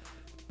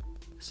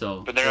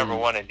 So, But they're number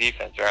one in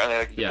defense, right? Aren't they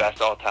like the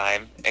best all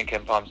time in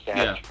KenPom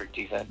stats for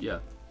defense? Yeah.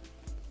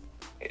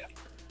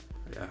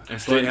 Yeah,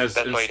 and State has.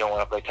 That's why you don't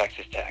want to play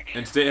Texas Tech.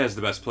 And State has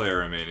the best player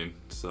remaining,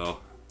 so.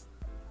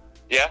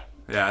 Yeah.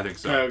 Yeah, I think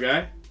so. Kyle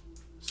Guy?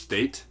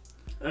 State.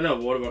 I know,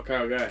 but what about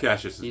Kyle Guy?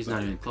 Cassius. He's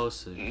not even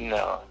close to.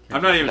 No.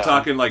 I'm not even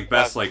talking like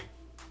best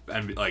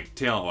and like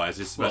talent wise.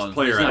 Just best Well,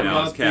 player he's right not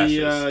now is About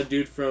Cassius. the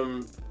dude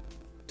from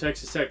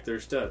Texas Tech, their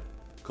stud.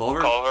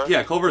 Culver? Culver?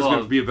 Yeah, Culver's Well,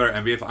 going to be a better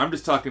NBA. I'm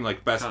just talking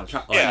like best. Gosh.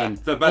 Yeah.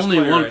 The best Only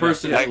player one right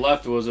person now. that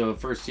left was a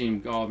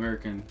first-team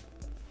All-American.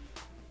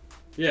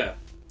 Yeah.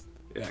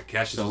 Yeah,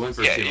 Cassius So is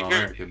the Winston- first team if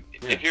All-American.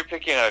 If you're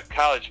picking a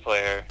college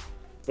player,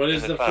 But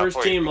is In the the Final first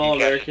Four, team you All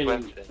catch American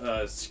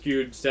Winston.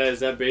 skewed stat? Is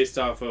that based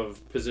off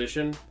of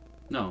position?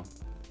 No.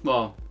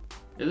 Well,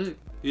 is it?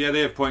 Yeah,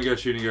 they have point guard,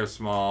 shooting guard,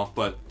 small,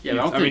 but Yeah, he,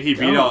 I don't I mean, think he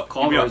beat out.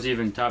 Culver he beat was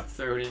even top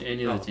 30 in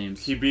any of the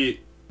teams. He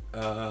beat.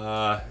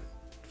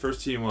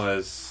 First team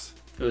was.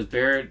 It was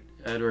Barrett,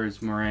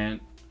 Edwards,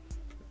 Morant.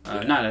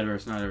 Yeah. Not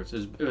Edwards.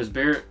 It was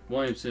Barrett,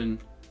 Williamson,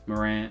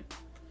 Morant,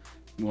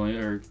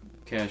 or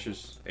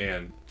Cassius,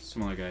 And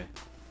some other guy.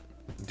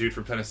 dude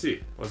from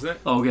Tennessee, wasn't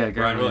it? Oh, yeah, Brian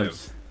Grant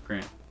Williams.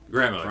 Grant.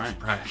 Grant Williams.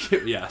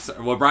 Brian. Yeah.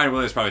 Well, Brian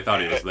Williams probably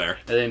thought he was there.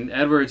 And then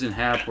Edwards and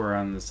Happ were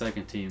on the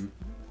second team.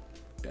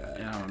 Yeah. I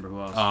don't remember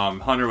who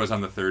else. Hunter was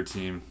on the third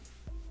team.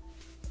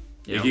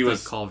 Yeah, I Iggy don't was-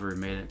 think Culver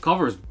made it.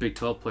 Culver was Big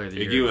 12 player of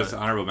the Iggy year. was but-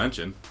 honorable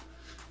mention.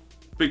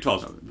 Big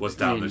 12 was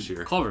down this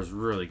year. Culver's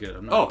really good.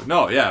 I'm Oh not,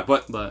 no, yeah,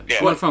 but but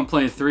Yeah. what if I'm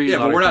playing three? yeah, a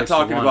lot but of we're not kicks to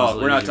talking one, about it's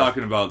a we're not easier.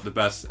 talking about the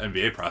best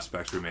NBA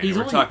prospects remaining.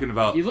 We're only- talking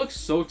about He looks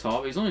so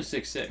tall. He's only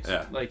 6'6".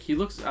 Yeah. Like he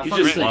looks. I He's thought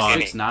he was just like long.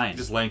 6'9".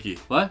 just lanky,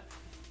 What?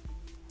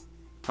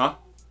 huh?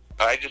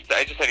 I just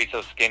said he's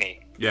so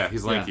skinny. Yeah,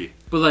 he's lanky. Yeah.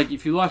 But like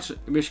if you watch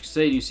Michigan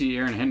State, and you see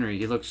Aaron Henry.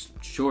 He looks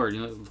short.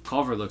 You know,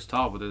 Culver looks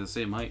tall, but they're the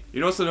same height.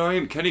 You know what's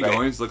annoying? Kenny Right.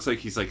 Goins looks like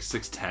he's like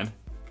 6'10",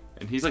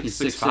 and he's like He's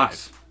 6'5".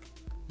 6'6".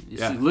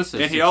 Yeah,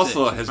 Listed and he 6'6",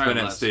 also he's has probably been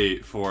at less.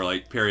 State for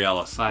like Perry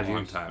Ellis 5 a long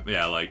years. time.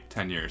 Yeah, like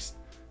 10 years,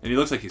 and he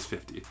looks like he's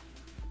 50.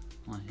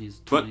 Well, he's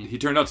But 20. he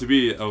turned out to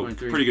be a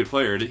 23. pretty good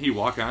player. Did he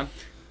walk on?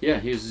 Yeah,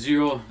 he was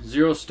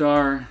zero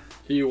star.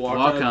 Can you walk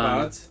Walk on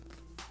on. pods?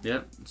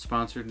 Yep,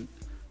 sponsored.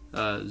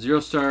 0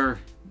 star.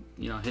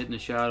 You know, hitting a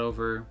shot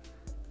over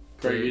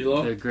Craig the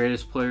Elo?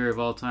 greatest player of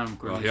all time.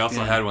 Well, he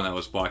also had one that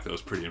was blocked that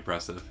was pretty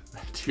impressive.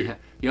 Dude. Yeah,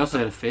 he also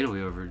had a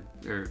fadeaway over,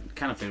 or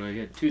kind of fadeaway. He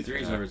had 2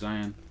 threes Yeah. over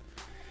Zion.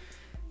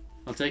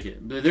 I'll take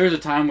it. But there was a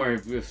time where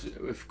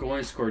if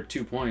Goins scored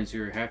 2 points,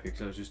 you were happy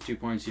because it was just 2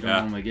 points you don't Yeah.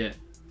 normally get.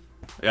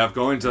 Yeah, if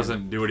Goins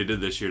doesn't do what he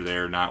did this year,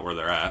 they're not where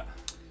they're at.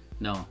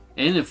 No,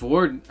 and if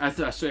Ward,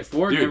 if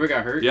Ward Dude, never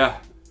got hurt, Yeah,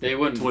 they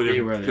wouldn't totally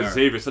be where different. they Because are.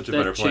 Xavier's such a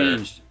better That player.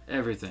 changed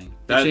everything.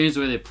 That- That changed the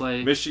way they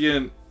play.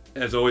 Michigan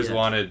has always Yeah.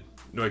 wanted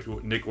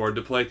Nick Ward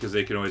to play because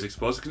they can always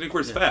expose. Because Nick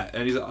Ward's Yeah. fat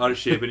and he's out of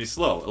shape and he's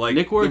slow. Like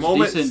Nick Ward's the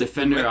moment, decent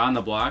defender on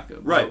the block,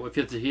 but Right.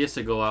 if he has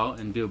to go out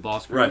and do a ball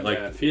screen, Right, like-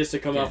 Yeah, if he has to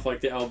come Yeah. off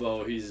like the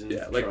elbow, he's in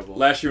Yeah, like trouble.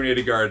 last year when he had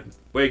to guard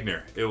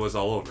Wagner, it was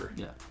all over.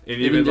 yeah. And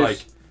Even even this- like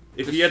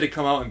if he had to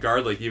come out and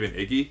guard like even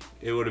Iggy,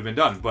 it would have been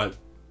done. But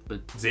But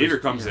Xavier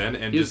comes in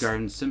and he was just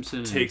guarding Simpson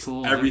and takes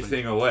Poole and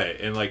everything away.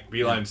 And like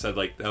Beeline Yeah. said,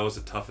 like that was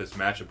the toughest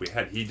matchup we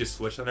had. He just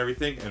switched on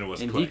everything and it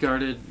was And quick.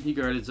 he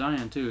guarded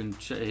Zion too, and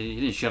he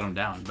didn't shut him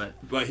down, but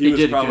But he he was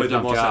did a probably good the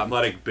enough most job.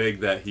 athletic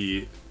big that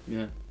he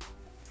yeah.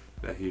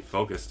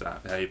 focused on,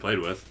 that he played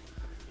with.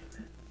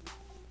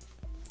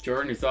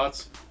 Jordan, your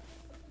thoughts?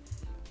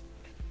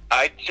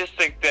 I just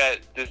think that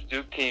this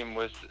Duke team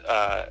was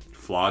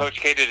Flawed. Coach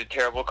K did a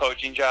terrible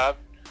coaching job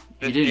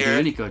this He didn't year. do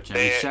any coaching.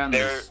 He sat in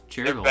their- this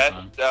chair their the whole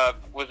best time.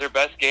 was their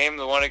best game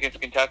the one against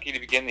Kentucky to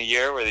begin the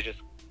year, where they just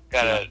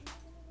kind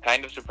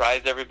of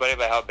surprised everybody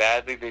by how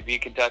badly they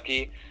beat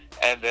Kentucky,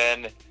 and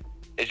then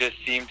it just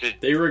seemed to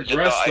They just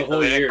regressed how the whole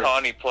they didn't year. call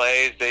any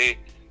plays.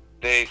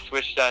 They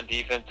switched on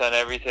defense on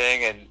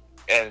everything,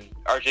 and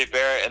RJ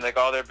Barrett and like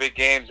all their big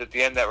games at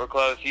the end that were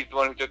close, he's the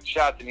one who took the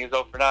shots and he was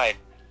 0 for 9.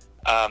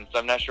 So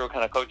I'm not sure what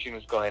kind of coaching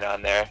was going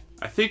on there.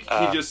 I think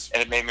he just.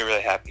 And it made me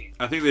really happy.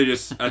 I think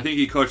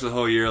he coached the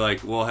whole year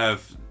like we'll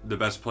have the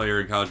best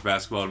player in college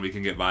basketball and we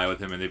can get by with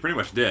him, and they pretty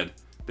much did.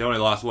 They only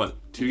lost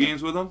 2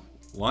 games with him?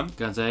 1?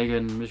 Gonzaga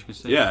and Michigan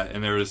State. Yeah,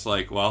 and they were just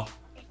like, well,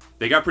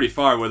 they got pretty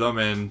far with him,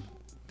 and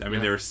I mean Yeah.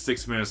 they were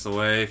 6 minutes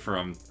away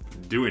from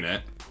doing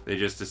it. They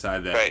just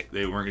decided that Right.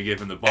 they weren't gonna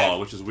give him the ball,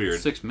 which is weird.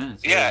 6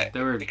 minutes. Yeah, they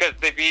were because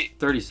they beat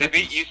 30 They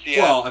seconds. beat UCF.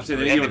 Well, I'm saying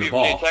they and didn't give him they the beat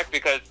ball. Virginia Tech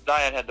because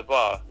Zion had the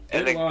ball.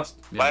 And They they lost.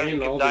 Why don't you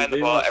give Zion the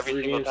They ball lost every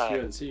 3 single games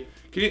time? to UNC.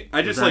 Can you,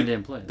 I just Zion like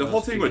didn't play. the That whole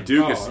was thing two with games.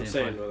 Duke Oh, is I'm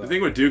saying the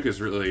thing with Duke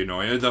is really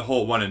annoying. The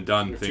whole one and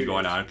done For thing 2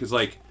 going games. on because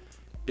like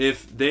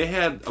if they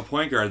had a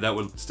point guard that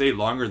would stay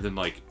longer than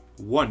like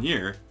 1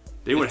 year,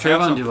 they would If have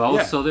Trayvon some, Duval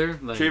yeah, still there,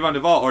 like, Trayvon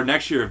Duval, or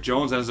next year if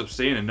Jones ends up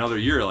staying another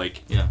year,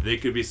 like Yeah. they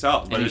could be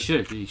solid. But and he it-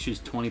 should. He shoots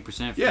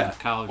 20% from Yeah.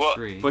 college Well,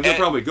 three. but he'll And-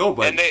 probably go.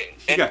 But and they-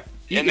 he got and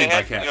eaten they by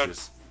had, you know,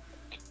 Cassius.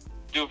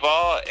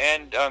 Duval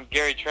and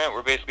Gary Trent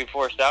were basically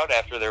forced out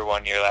after their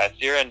 1 year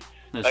last year, and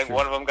That's like true.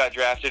 one of them got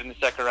drafted in the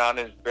second round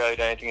and has barely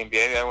done anything in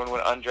NBA. The other one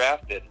went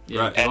undrafted. Yeah,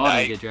 Right. they And all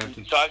didn't get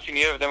drafted. so obviously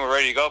neither of them were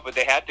ready to go, but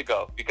they had to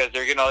go because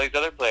they're getting all these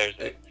other players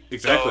in.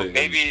 Exactly. So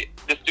maybe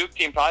this Duke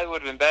team probably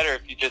would have been better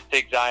if you just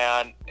take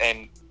Zion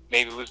and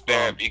maybe lose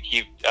Barrett, but you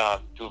keep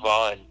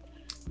Duval and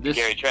This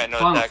Gary Trent. No,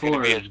 Final it's not going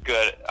to Four, be as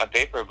good on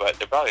paper, but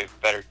they're probably a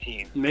better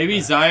team. Maybe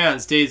Zion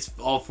stays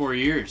all 4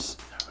 years.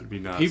 That would be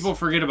nuts. People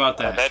forget about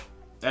that.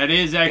 That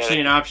is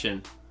actually an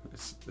option.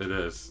 It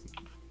is.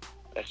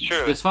 That's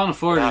true. this Final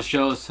Four just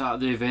shows how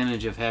the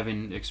advantage of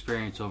having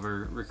experience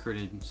over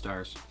recruited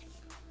stars.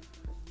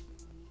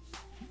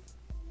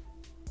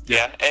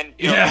 Yeah, and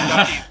you know,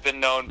 Yeah. Kentucky's been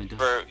known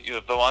for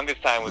the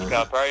longest time with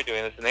Calipari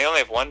doing this, and they only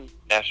have one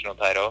national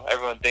title.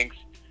 Everyone thinks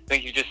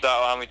you just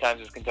saw how many times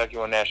has Kentucky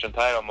won a national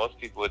title. Most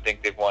people would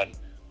think they've won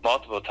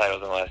multiple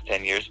titles in the last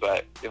 10 years,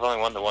 but they've only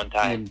won the one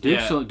time. And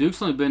Duke's, Yeah.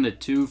 Duke's only been to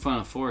 2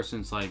 Final Fours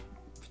since for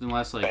the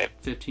last Right.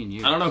 15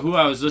 years. I don't know who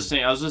I was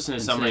listening. I was listening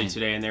to somebody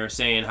Insane. today, and they were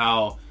saying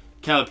how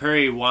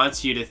Calipari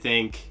wants you to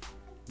think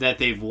that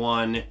they've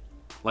won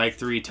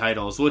 3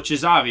 titles, which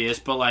is obvious,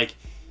 but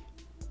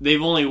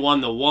they've only won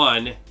the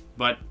one,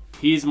 but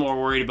he's more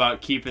worried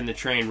about keeping the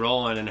train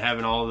rolling and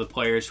having all of the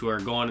players who are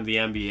going to the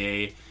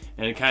NBA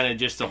and kind of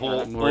just the whole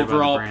Not worried about the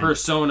overall brand.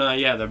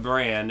 persona, the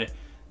brand.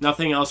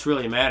 Nothing else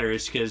really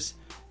matters because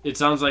it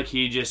sounds like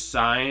he just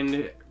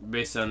signed,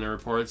 based on the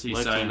reports, he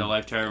Lifetime. signed a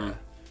lifetime,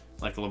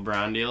 a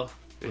LeBron deal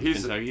with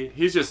Kentucky.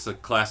 He's just a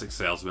classic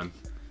salesman.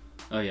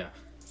 Oh, yeah.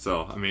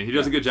 So I mean, he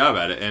does a good job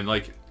at it, and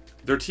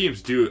their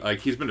teams do.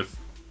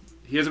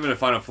 He hasn't been a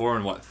Final Four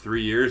in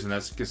 3 years, and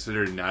that's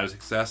considered not a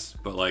success.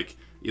 But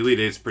Elite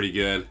Eight's pretty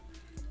good.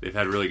 They've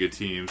had really good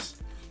teams.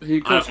 He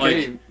Coach like-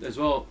 K as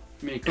well.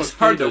 I mean, Coach It's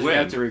hard K to doesn't win.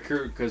 have to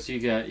recruit because he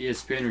got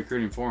ESPN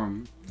recruiting for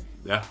him,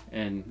 Yeah,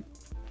 and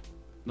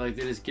they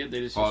just get Oh,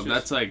 it's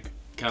that's like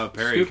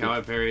Calipari. Stupid.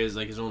 Calipari is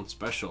his own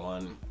special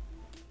on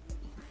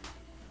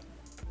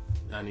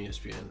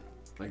ESPN.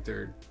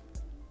 Their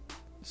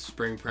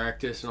spring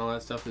practice and all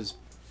that stuff is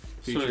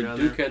featured so on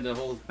Duke there. had the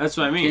whole That's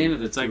what I mean.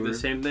 Canada It's the tour.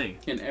 same thing.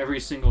 in every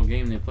single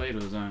game they played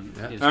was on.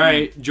 Yeah. ESPN. All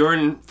right,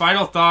 Jordan.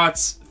 Final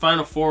thoughts.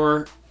 Final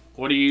Four.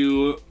 What do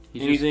you?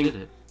 He anything? just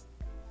did it.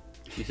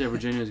 He said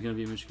Virginia was going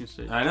to be Michigan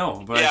State. I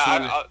know, but yeah, I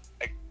just wanted-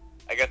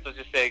 I guess I'll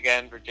just say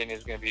again,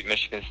 Virginia's going to beat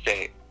Michigan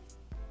State.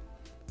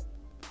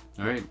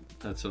 All right.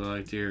 that's what I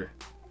like to hear.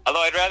 Although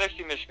I'd rather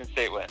see Michigan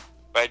State win,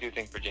 but I do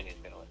think Virginia's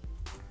going to win.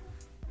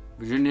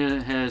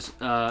 Virginia has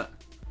not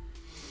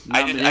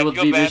I been able to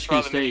feel beat bad for all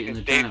Michigan the State in Michigan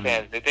the State tournament.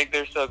 fans. They think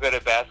they're so good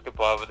at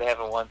basketball, but they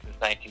haven't won since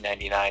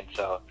 1999.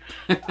 So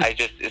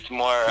it's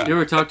more. You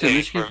ever talk to a a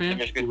Michigan for fan?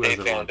 Michigan Who State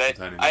hasn't won fans.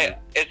 since 99?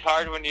 It's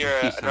hard when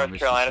you're He's a not North Michigan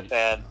Carolina State.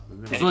 fan.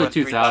 It's and only you won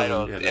 3 2000.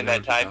 titles Yeah, in they that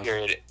won time 2000.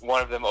 period.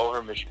 One of them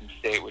over Michigan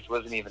State, which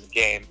wasn't even a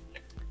game,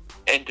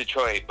 in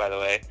Detroit, by the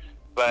way.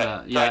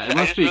 But Yeah, so it I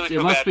must just be- really it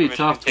feel must bad be for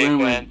tough to Michigan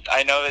win State when- fans.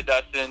 I know that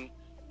Dustin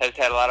has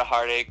had a lot of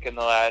heartache in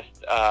the last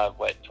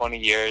 20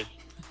 years.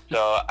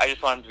 So I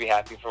just want him to be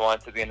happy for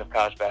once at the end of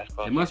college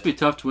basketball. It must be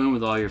season. tough to win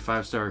with all your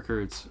 5-star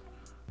recruits.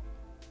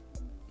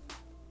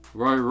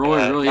 Roy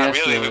Not really has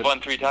really. We've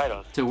won 3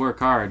 titles. to work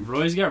hard.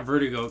 Roy's got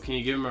vertigo. Can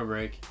you give him a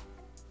break?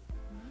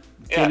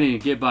 Couldn't even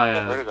get by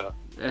Yeah, a vertigo.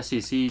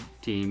 SEC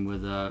team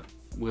with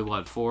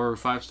what 4 or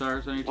 5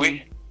 stars on your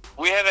team?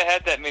 We haven't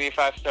had that many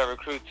 5-star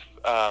recruits.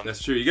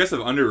 That's true. You guys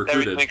have under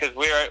recruited. Because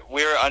we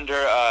were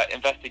under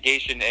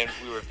investigation and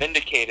we were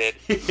vindicated.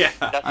 Yeah.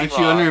 Nothing Aren't you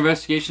wrong. under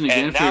investigation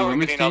again And for your now we're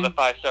women's getting all team?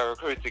 the 5-star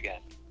recruits again.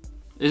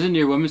 Isn't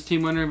your women's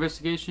team under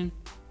investigation?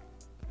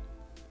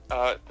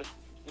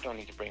 We don't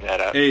need to bring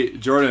that up. Hey,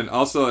 Jordan,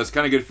 also, it's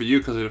kind of good for you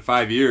because in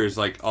 5 years,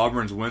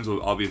 Auburn's wins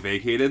will all be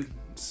vacated.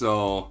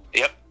 So,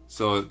 Yep.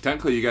 so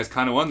technically, you guys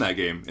kind of won that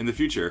game in the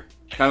future.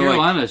 Kind of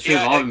Carolina should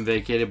have Yeah, all it- been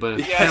vacated, but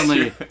Yeah, apparently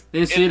sure. the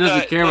NCAA doesn't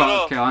It's, care no, about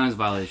no. Carolina's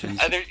violations.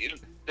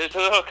 There's a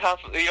little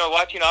conflict.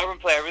 Watching Auburn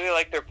play, I really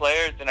like their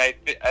players, and I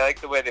like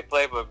the way they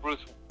play. But Bruce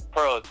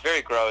Pearl, it's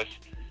very gross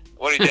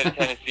what he did in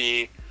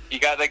Tennessee. He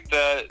got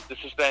the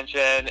suspension,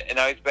 and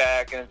now he's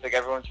back, and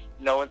it's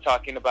no one's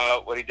talking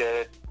about what he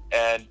did,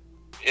 and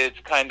it's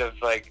kind of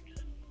like,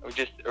 are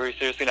we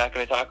seriously not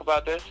going to talk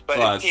about this? But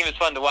Well, his team is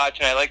fun to watch,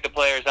 and I like the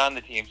players on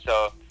the team,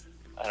 so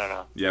I don't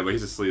know. Yeah, but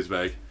he's a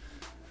sleazebag.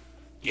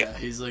 Yeah,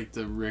 he's like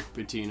the Rick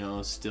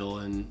Pitino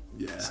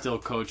still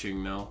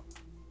coaching now.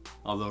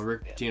 Although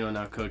Rick Pitino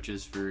now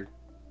coaches for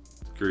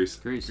Grease.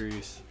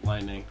 Grease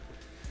Lightning.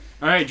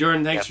 All right,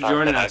 Jordan, thanks Yeah, for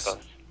joining us. Paco.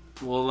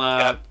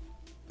 We'll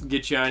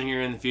get you on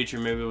here in the future.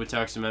 Maybe we'll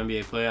talk some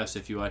NBA playoffs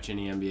if you watch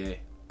any NBA.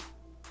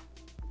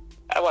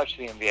 I watch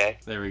the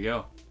NBA. There we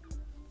go.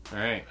 All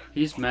right.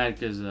 He's mad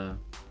because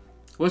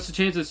what's the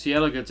chance that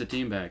Seattle gets a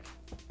team back?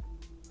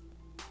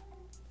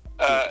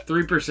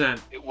 3%.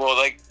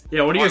 Well,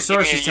 Yeah, what are your well, give me a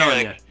sources year,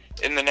 telling you?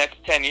 in the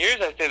next 10 years,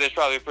 I'd say there's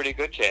probably a pretty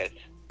good chance.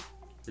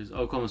 Is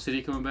Oklahoma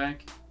City coming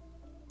back?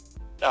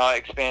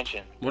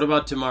 Expansion. What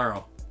about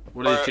tomorrow?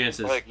 What are the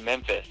chances? Or like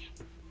Memphis.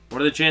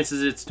 What are the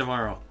chances it's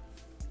tomorrow?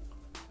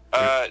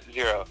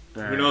 0. All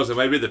Who right. knows? It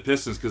might be the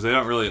Pistons because they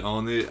don't really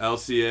own the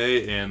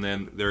LCA, and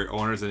then their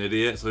owner's an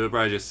idiot, so they'll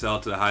probably just sell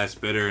it to the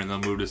highest bidder and they'll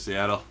move to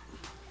Seattle.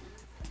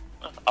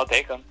 I'll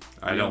take them.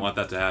 I don't want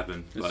that to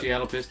happen. The But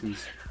Seattle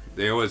Pistons.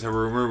 they always have a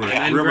rumor.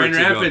 And rumor Grand to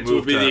go Rapids will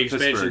move be to the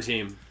expansion Pittsburgh.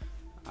 team.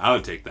 I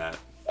would take that.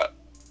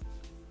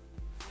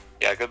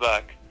 Yeah, good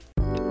luck.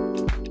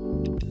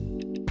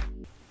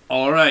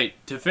 All right,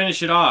 to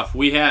finish it off,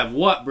 we have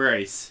what,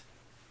 Bryce?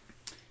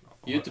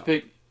 You have to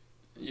pick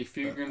if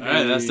you're going to All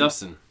right, that's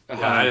Dustin. Yeah,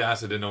 I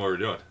honestly didn't know what we were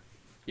doing.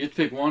 You have to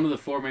pick one of the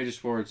 4 major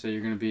sports that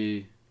you're going to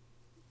be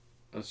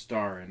a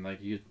star in. Like,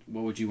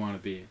 what would you want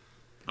to be?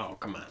 Oh,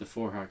 come on. The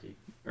 4 hockey.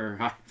 Or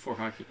 4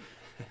 hockey.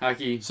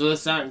 Hockey, So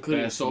that's not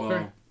including basketball,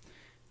 soccer?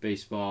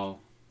 baseball,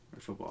 or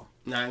football.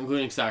 Not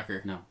including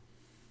soccer.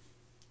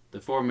 The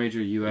 4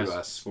 major U.S.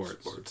 US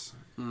sports.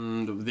 The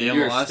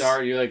You're a MLS?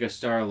 star. You're like a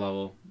star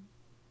level.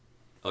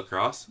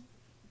 Lacrosse?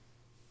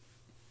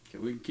 Okay,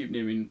 we can keep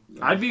naming.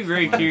 I'd be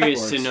very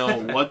curious to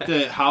know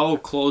how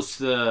close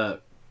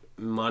the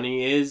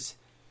money is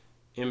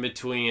in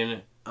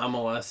between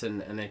MLS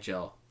and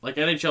NHL. Like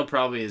NHL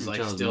probably is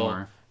like NHL's still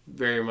more.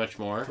 very much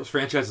more. Those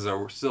franchises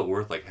are still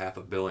worth like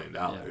 $500 million.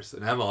 An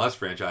MLS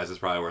franchise is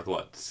probably worth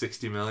what,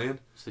 $60 million?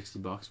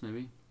 $60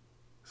 maybe.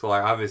 So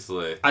like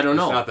obviously, I don't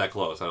know. It's not that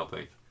close. I don't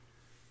think.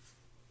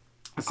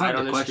 I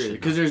don't disagree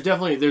because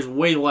there's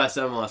way less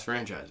MLS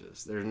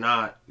franchises. There's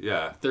not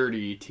Yeah,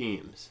 30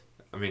 teams.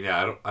 I mean,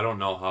 yeah, I don't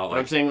know how. But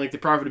I'm saying like the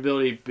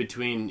profitability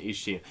between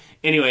each team.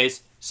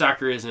 Anyways,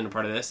 soccer isn't a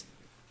part of this.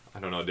 I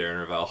don't know Darren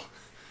Ravel.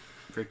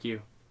 Frick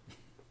you.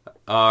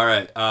 All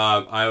right,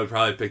 I would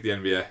probably pick the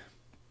NBA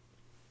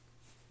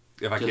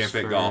if I can't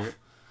pick golf.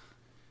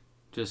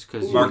 Just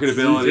because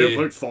Marketability.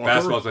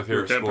 Basketball's my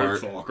favorite sport.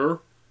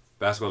 Soccer.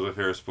 Basketball's my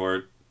favorite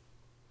sport.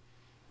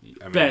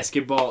 I mean,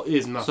 Basketball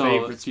is my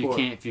favorite sport.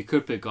 If you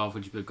could pick golf,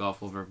 would you pick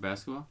golf over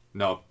basketball?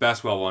 no,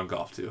 basketball won,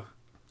 golf too.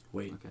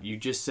 Wait, Okay. you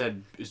just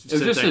said just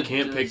since I a-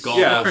 can't pick just golf,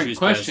 Yeah. I'll different choose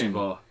question.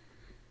 basketball.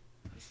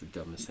 That's the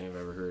dumbest thing I've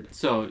ever heard.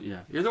 So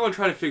yeah, You're the one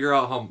trying to figure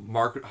out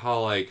how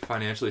like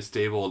financially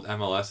stable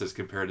MLS is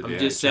compared to the I'm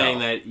just NHL. saying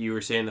that you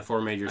were saying the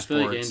 4 major I feel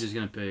like sports. Andrew's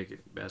gonna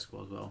pick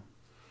basketball as well.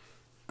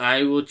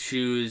 I will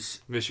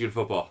choose Michigan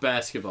football.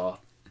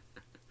 basketball.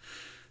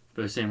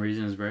 For the same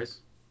reason as Bryce,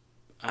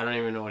 I don't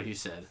even know what he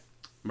said.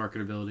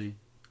 marketability.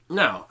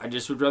 No, I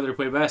just would rather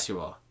play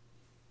basketball.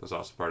 That's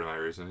also part of my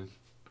reasoning.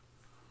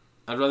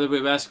 I'd rather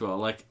play basketball.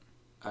 Like,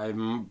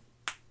 I'm.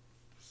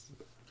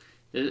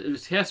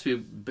 It has to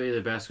be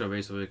either basketball or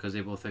baseball because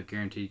they both have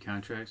guaranteed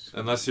contracts.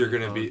 Unless you're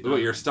going to be... Well,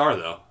 you're a star,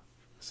 though.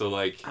 So,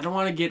 like, I don't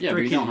want to get Yeah,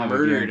 but you don't freaking have a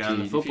murdered guaranteed. on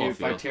the football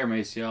if I field. tear my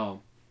ACL,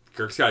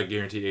 Kirk's got a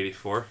guaranteed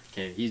 84.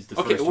 okay, he's the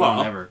Okay, first well,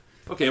 one ever.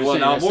 Okay, I'm well,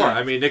 saying now that's more. not-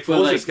 I mean, Nick But,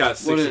 Foles like, just got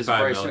what is 65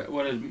 Bryce? million.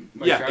 What is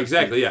Yeah,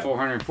 exactly, yeah.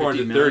 450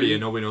 430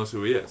 and nobody knows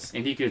who he is.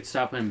 And he could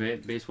stop playing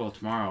baseball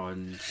tomorrow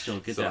and still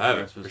get Still that have for the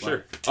it, rest of for his sure.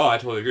 life. Oh, I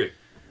totally agree.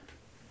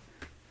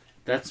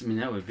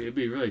 It'd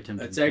be really tempting.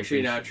 That's to actually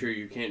pick not true.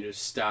 You can't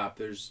just stop.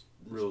 There's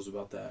rules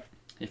about that.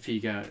 If he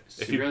got If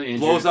he severely injured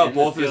blows out in the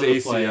both his field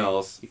of play,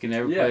 ACLs... he can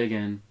never Yeah. play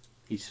again.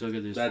 He'd still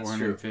get his That's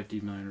true.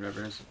 450 million or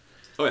whatever it is.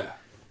 Oh, yeah.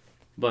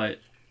 But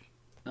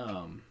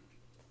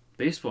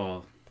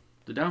baseball,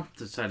 the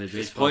downside of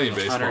baseball playing is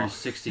baseball.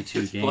 162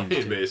 He's games. playing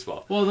too.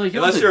 baseball. Well, like you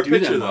Unless don't you're a have to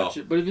do pitcher, that though.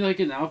 much. But if you like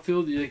in the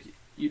outfield,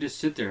 you just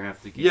sit there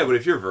half the game. Yeah, but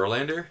if you're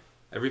Verlander,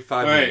 every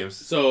 5 All right. games...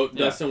 So,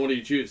 Yeah. Dustin, what do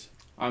you choose?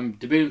 I'm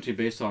debating between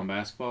baseball and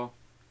basketball.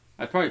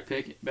 I'd probably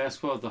pick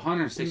basketball. The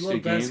 162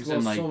 games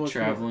and like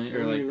traveling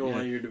or like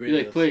you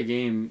like play a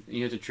game, and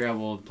you have to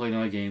travel, play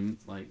another game.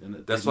 Like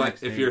That's the why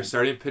next if day. you're a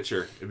starting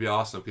pitcher, it'd be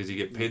awesome because you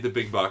get paid the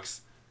big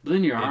bucks. But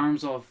then your Yeah.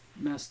 arms all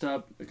messed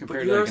up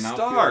compared you're to like a an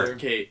star. outfielder.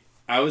 Okay,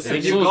 I was And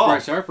And thinking. you so is golf.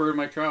 Bryce Harper and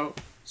Mike Trout.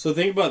 So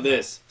think about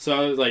this.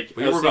 So I was like,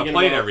 But I you was worry about thinking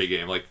playing about- every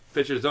game. Like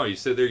pitchers don't. You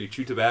sit there, you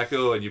chew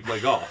tobacco, and you play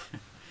golf.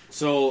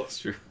 So That's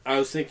true. I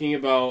was thinking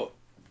about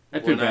I'd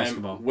pick when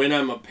basketball.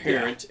 I'm a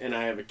parent and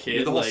I have a You kid.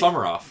 get the whole like,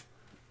 summer off.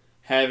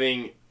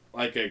 having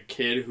like a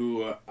kid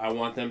who I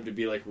want them to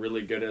be like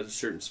really good at a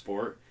certain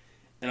sport,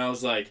 and I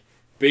was like,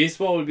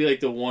 baseball would be like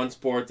the one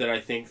sport that I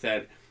think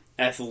that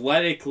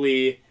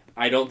athletically,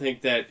 I don't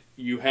think that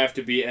you have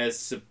to be as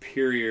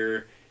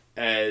superior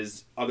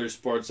as other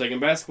sports. Like in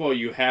basketball,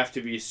 you have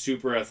to be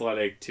super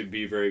athletic to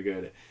be very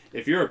good.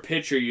 If you're a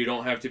pitcher, you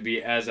don't have to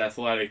be as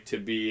athletic to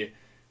be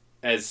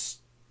as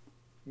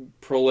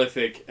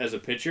prolific as a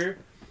pitcher.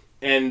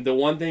 And the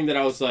one thing that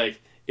I was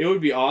like, it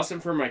would be awesome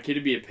for my kid to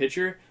be a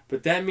pitcher,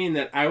 but that mean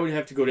that I would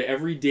have to go to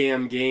every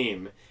damn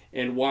game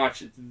and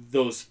watch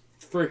those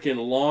freaking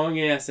long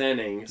ass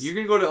innings. You're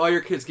gonna go to all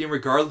your kids' game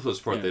regardless of what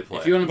sport they play.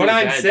 If you want to But be a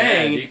I'm bad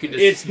saying dad, you can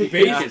just, it's you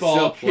can baseball,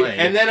 still play.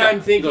 and then I'm You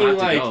don't thinking have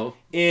to like go.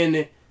 in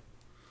the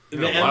You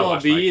don't wanna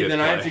watch my MLB, kid then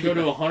I have to play. go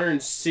to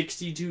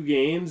 162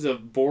 games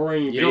of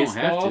boring You don't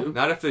baseball. have to.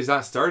 Not if he's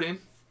not starting.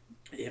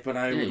 Yeah, but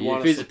I Yeah, would if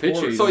want to he's a support.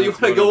 pitcher, you So don't you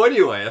have want to to go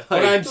anyway. Like,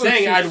 But I'm it's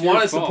saying your I'd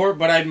want to fault. support,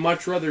 but I'd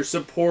much rather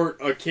support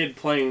a kid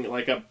playing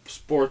like a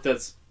sport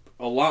that's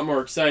a lot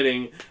more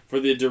exciting for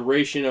the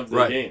duration of the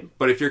right. game.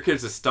 But if your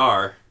kid's a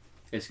star,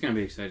 It's gonna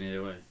be exciting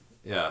either way.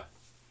 yeah.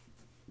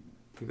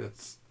 I think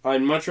that's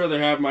I'd much rather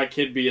have my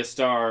kid be a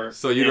star.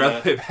 so. You'd and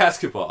rather play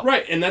basketball,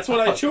 right? And that's what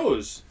I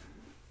chose.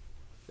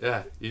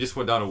 Yeah. You just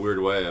went down a weird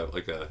way,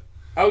 like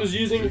I was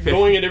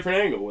going a different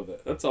angle with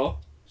it. That's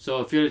all.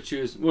 So if you had to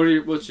choose,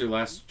 what's your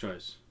last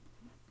choice?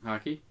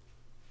 Hockey?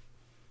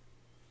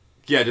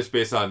 Yeah, just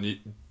based on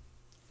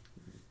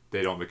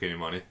they don't make any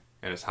money,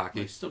 and it's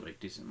hockey. They still make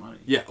decent money.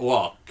 Yeah,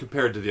 well,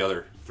 compared to the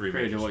other three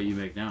compared to what you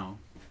make now.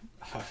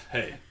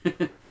 Hey,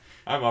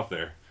 I'm up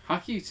there.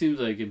 Hockey seems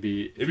like it'd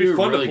be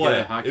fun really to play. Good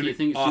at hockey, it'd be I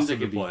think it awesome seems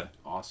like it'd play. Be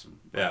awesome.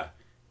 Yeah,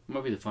 it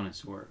might be the funnest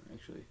sport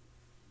actually.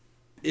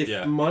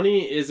 If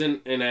money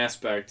isn't an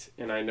aspect,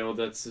 and I know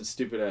that's a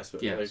stupid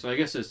aspect. Yeah, so I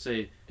guess I'd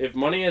say if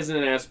money isn't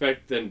an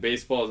aspect, then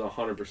baseball is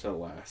 100%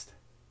 last.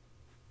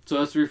 So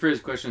let's rephrase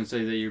the question and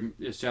say that your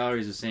salary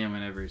is the same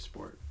in every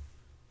sport.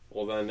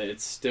 Well, then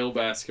it's still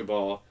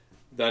basketball,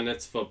 then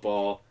it's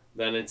football,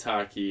 then it's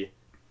hockey,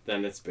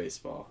 then it's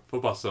baseball.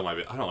 Football still might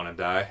be. I don't want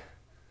to die.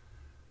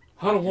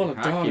 I don't want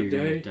to die. You're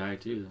gonna die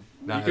too.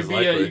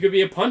 You could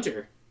be a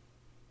punter,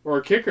 or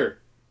a kicker.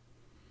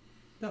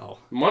 No.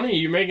 Money,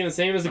 you're making the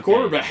same as a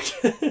quarterback.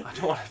 I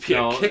don't want to be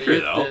a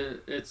kicker, though.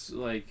 It's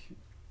like,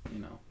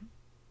 you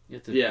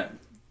have to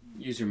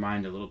use your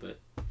mind a little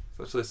bit.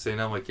 So let's say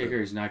now my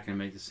kicker is not going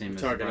to make the same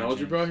as talking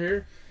algebra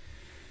here?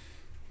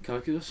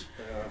 Calculus?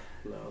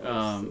 No,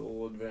 that's a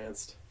little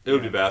advanced. It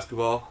would be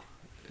basketball,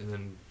 and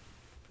then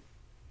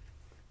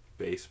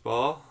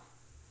baseball.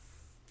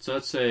 So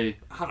let's say...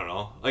 I don't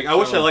know. I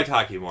wish I liked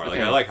hockey more.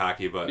 Okay. I like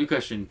hockey, but... New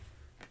question.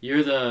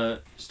 You're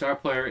the star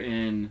player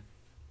in...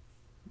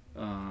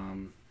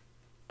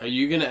 Are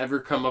you going to ever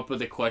come up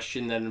with a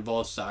question that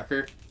involves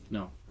soccer?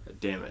 No.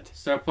 Damn it.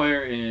 Star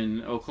player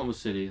in Oklahoma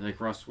City, like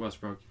Russ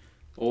Westbrook,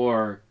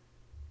 or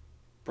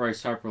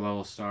Bryce Harper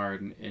level star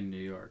in New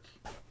York.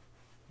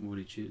 What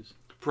do you choose?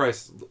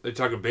 Bryce, are you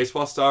talking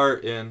baseball star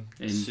for the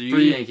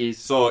Yankees.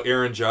 So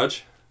Aaron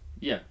Judge?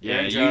 Yeah.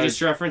 Yeah, you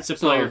just referenced a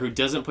player who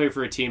doesn't play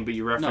for a team, but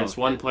you referenced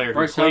one player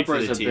who played for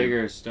the team. Bryce Harper is a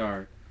bigger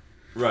star.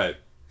 Right.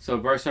 So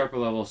Bryce Harper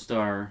level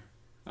star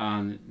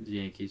on the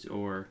Yankees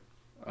or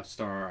a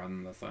star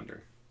on the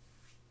Thunder.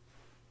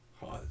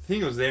 Well, the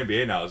thing with the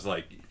NBA now is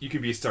you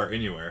could be a star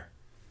anywhere.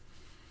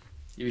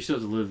 You still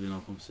have to live in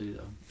Oklahoma City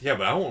though. Yeah,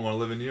 but I wouldn't want to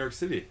live in New York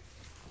City.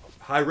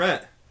 High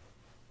rent.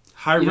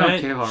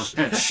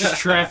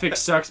 Traffic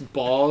sucks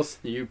balls.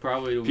 You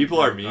probably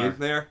people are mean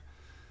there.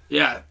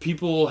 Yeah,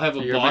 people have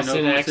a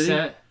Boston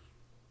accent.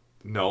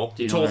 No,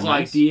 you talk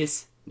like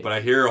this. But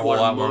I hear a whole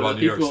lot more about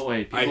New York. People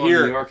in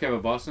New York have a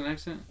Boston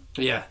accent.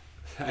 Yeah.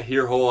 I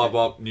hear a whole lot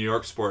about New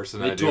York sports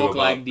than I do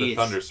about the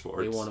Thunder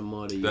sports. They want to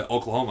muddy. The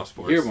Oklahoma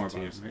sports hear more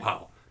teams. About them, right?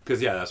 Wow.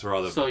 Because that's where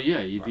all the. So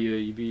you'd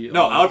be.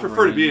 No, I would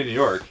prefer to be in New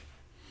York.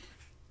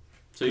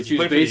 So you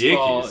choose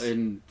baseball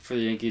for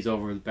the Yankees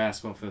over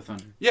basketball for the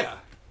Thunder. Yeah,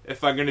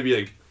 if I'm going to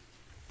be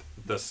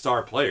the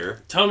star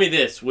player. Tell me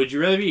this: would you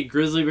rather be a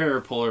grizzly bear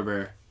or polar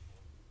bear?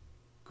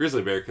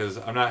 Grizzly bear, because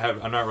I'm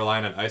not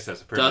relying on ice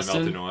that's apparently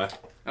melting away.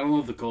 I don't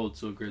love the cold,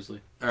 so grizzly.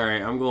 All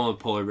right, I'm going with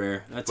polar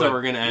bear. That's how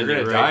we're gonna end it.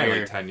 You're gonna die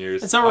in 10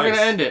 years. That's how we're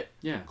gonna end it.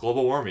 Yeah.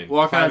 Global warming.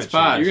 Walk on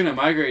spot. You're gonna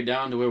migrate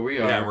down to where we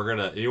are.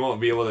 Yeah, you won't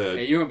be able to.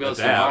 Yeah, you won't be able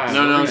to survive.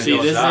 No. See,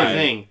 this is the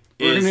thing.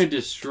 We're gonna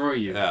destroy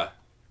you.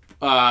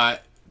 Yeah.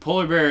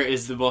 Polar bear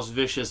is the most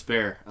vicious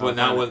bear. But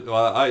now with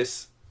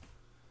ice.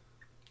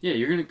 Yeah,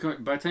 you're gonna.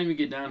 By the time you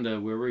get down to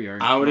where we are,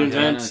 I would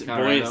invent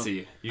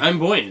buoyancy. I'm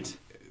buoyant.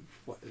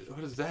 What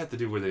does that have to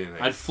do with anything?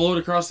 I'd float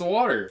across the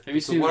water. Have you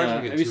seen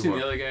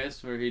the other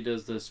guys where he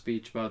does the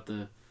speech about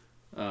the?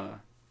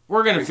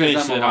 We're gonna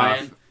finish it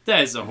off.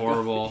 That is a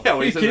horrible. Yeah,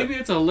 are you kidding me?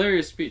 It's a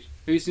hilarious speech.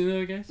 Have you seen the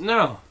other guys?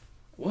 No.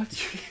 What?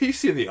 You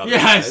seen the other? Yeah,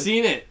 guys? I've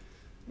seen it.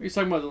 He's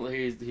talking about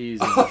he's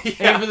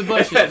aim for the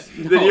bushes.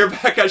 No. Then you're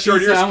back on shore.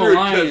 You're I'm screwed. A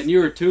lion and you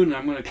were tuning.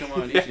 I'm gonna come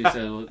on.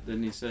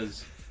 Then he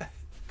says,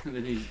 and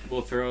then he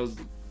Will Ferrell's.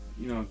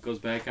 Goes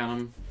back on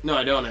him. No,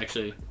 I don't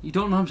actually. You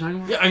don't know what I'm talking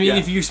about? Yeah, I mean,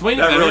 if you explain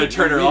it that better, really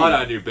turned her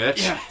on you, bitch.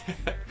 Yeah.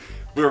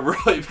 We're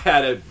really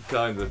bad at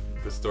telling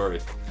the story.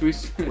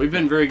 We've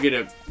been very good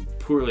at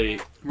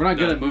poorly. We're not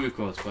good at movie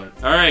quotes, but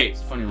all right.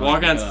 It's funny.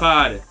 Walk-Ons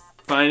Pod.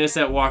 Find us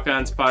at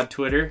Walk-Ons Pod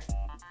Twitter.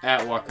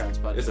 At Walk-Ons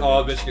Pod. It's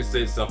all Michigan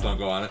State stuff. Don't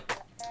go on it.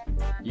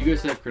 You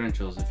guys have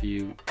credentials if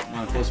you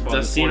want to post about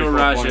Destino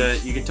Raja.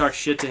 You can talk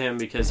shit to him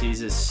because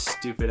he's a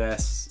stupid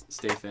ass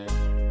State fan.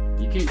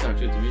 You can't talk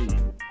shit to me.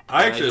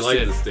 I actually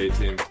like the State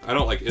team. I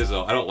don't like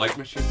Izzo. I don't like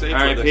Michigan State. All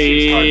right,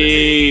 peace.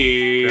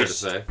 Fair to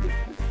say.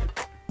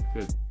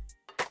 Good.